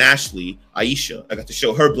Karen Ashley, Aisha. I got to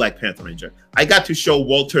show her Black Panther Ranger. I got to show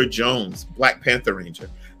Walter Jones, Black Panther Ranger.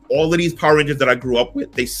 All of these Power Rangers that I grew up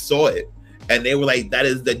with, they saw it. And they were like, that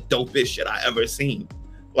is the dopest shit I ever seen.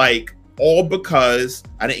 Like, all because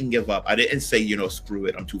I didn't give up. I didn't say, you know, screw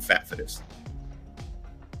it, I'm too fat for this.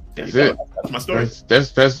 That's it. That's my story.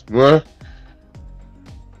 That's what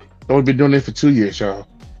I've been doing it for 2 years, y'all.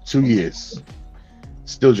 2 years.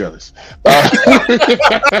 Still jealous.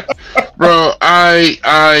 Bro,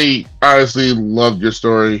 I honestly loved your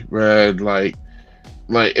story, man. Like,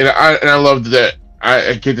 and I loved that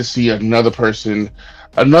I get to see another person,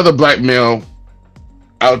 another Black male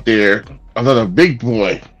out there, another big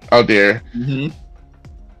boy out there,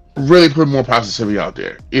 really put more positivity out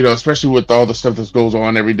there. You know, especially with all the stuff that goes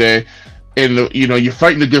on every day. And, you know, you're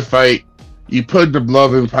fighting a good fight. You put the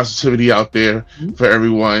love and positivity out there for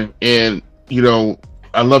everyone. And, you know,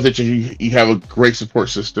 I love that you have a great support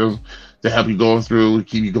system to help you going through,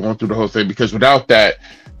 keep you going through the whole thing. Because without that,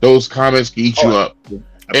 those comments can eat you up.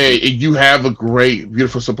 And you have a great,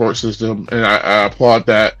 beautiful support system, and I applaud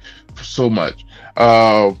that so much.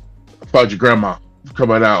 Applaud your grandma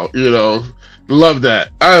coming out, you know. Love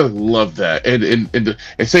that. I love that. And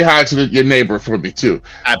say hi to your neighbor for me too.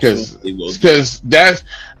 Because that's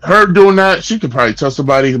her doing that. She could probably tell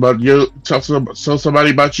somebody about you, tell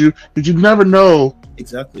somebody about you, but you never know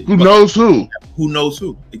exactly who knows who. Who knows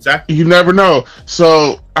who? Exactly. You never know.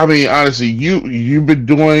 So I mean, honestly, you've been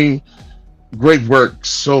doing great work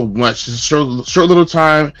so much. Short little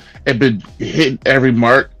time and been hitting every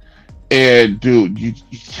mark. And dude, you're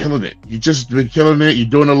killing it. You just been killing it. You're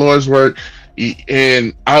doing the Lord's work,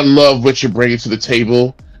 and I love what you're bringing to the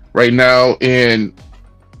table right now. And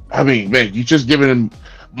I mean, man, you just giving him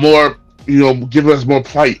more, giving us more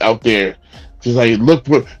plight out there. Just like, look,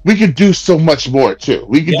 we could do so much more too.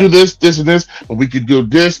 We could do this, and this, but we could do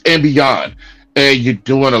this and beyond. And you're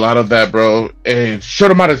doing a lot of that, bro. And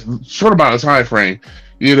short amount of time frame,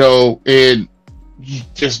 and you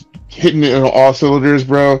just hitting it on all cylinders,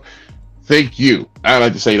 bro. Thank you. I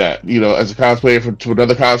like to say that, as a cosplayer to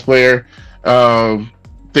another cosplayer.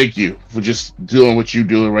 Thank you for just doing what you're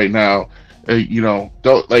doing right now. Don't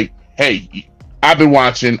hey, I've been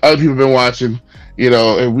watching, other people have been watching,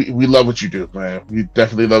 and we love what you do, man. We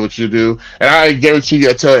definitely love what you do. And I guarantee you,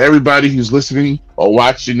 I tell everybody who's listening or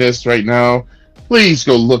watching this right now, please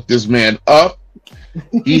go look this man up.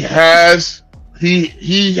 He has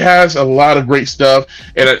a lot of great stuff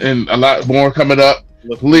and a lot more coming up.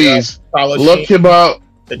 Please look him up.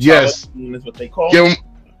 Yes, is what they call. Give him,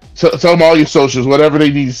 tell them all your socials, whatever they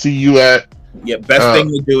need to see you at. Yeah, best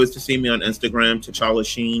thing to do is to see me on Instagram,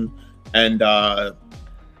 T'challaSheen, and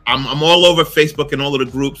I'm all over Facebook and all of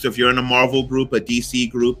the groups. If you're in a Marvel group, a DC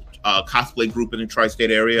group, cosplay group in the tri-state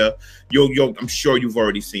area, I'm sure you've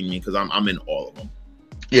already seen me because I'm in all of them.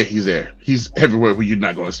 Yeah, he's there. He's everywhere where you're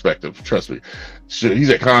not going to expect him. Trust me. Sure, he's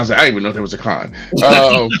at cons. I didn't even know there was a con.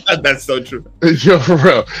 That's so true. Yo, for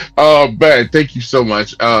real. Man, thank you so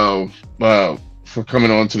much for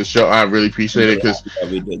coming on to the show. I really appreciate it because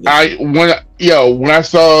when I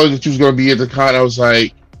saw that you was going to be at the con, I was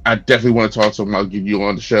like, I definitely want to talk to him. I'll get you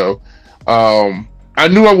on the show. I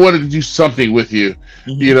knew I wanted to do something with you,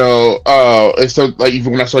 and so like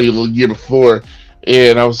even when I saw you the year before.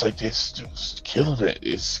 And I was like, this dude's killing it.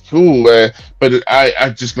 It's cool, man. But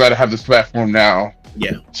I'm just glad to have this platform now.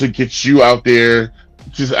 Yeah. To get you out there.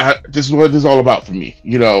 This is what this is all about for me.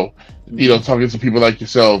 Talking to people like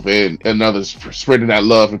yourself and others, spreading that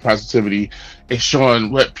love and positivity and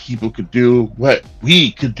showing what people could do, what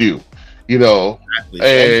we could do. Exactly.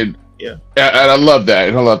 And I love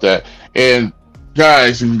that. And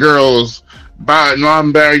guys and girls,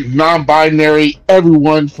 non-binary,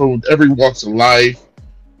 everyone from every walks of life.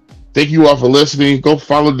 Thank you all for listening. Go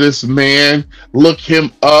follow this man. Look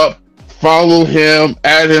him up. Follow him.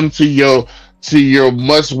 Add him to your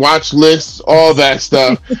must-watch list. All that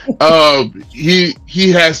stuff. He's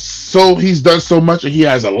done so much, and he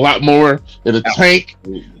has a lot more in the tank.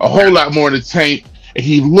 A whole lot more in the tank. And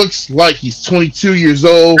he looks like he's 22 years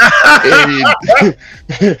old, and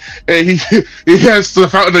he has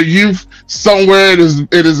stuff out in the youth somewhere in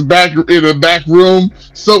his back room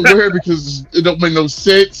somewhere because it don't make no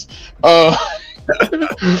sense.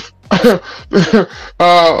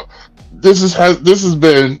 This has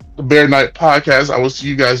been the BearatNight Podcast. I will see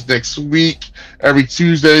you guys next week. Every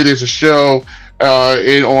Tuesday there's a show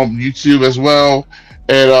and on YouTube as well.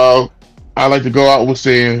 And I like to go out with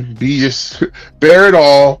saying, bear it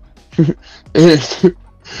all,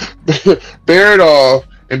 bear it all,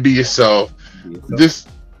 and be yourself. It's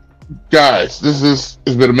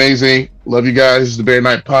been amazing. Love you guys. This is the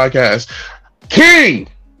BearatNight Podcast. King,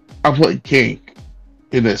 I'm putting King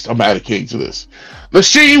in this. I'm adding King to this.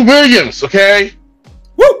 Lasheen Williams, okay?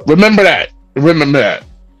 Woo! Remember that.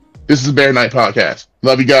 This is the BearatNight Podcast.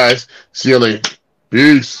 Love you guys. See you later.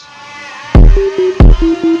 Peace.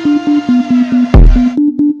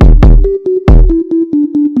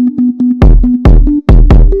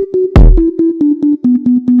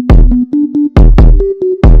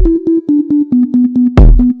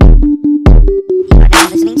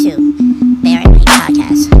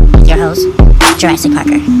 Jurassic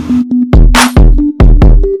Parker.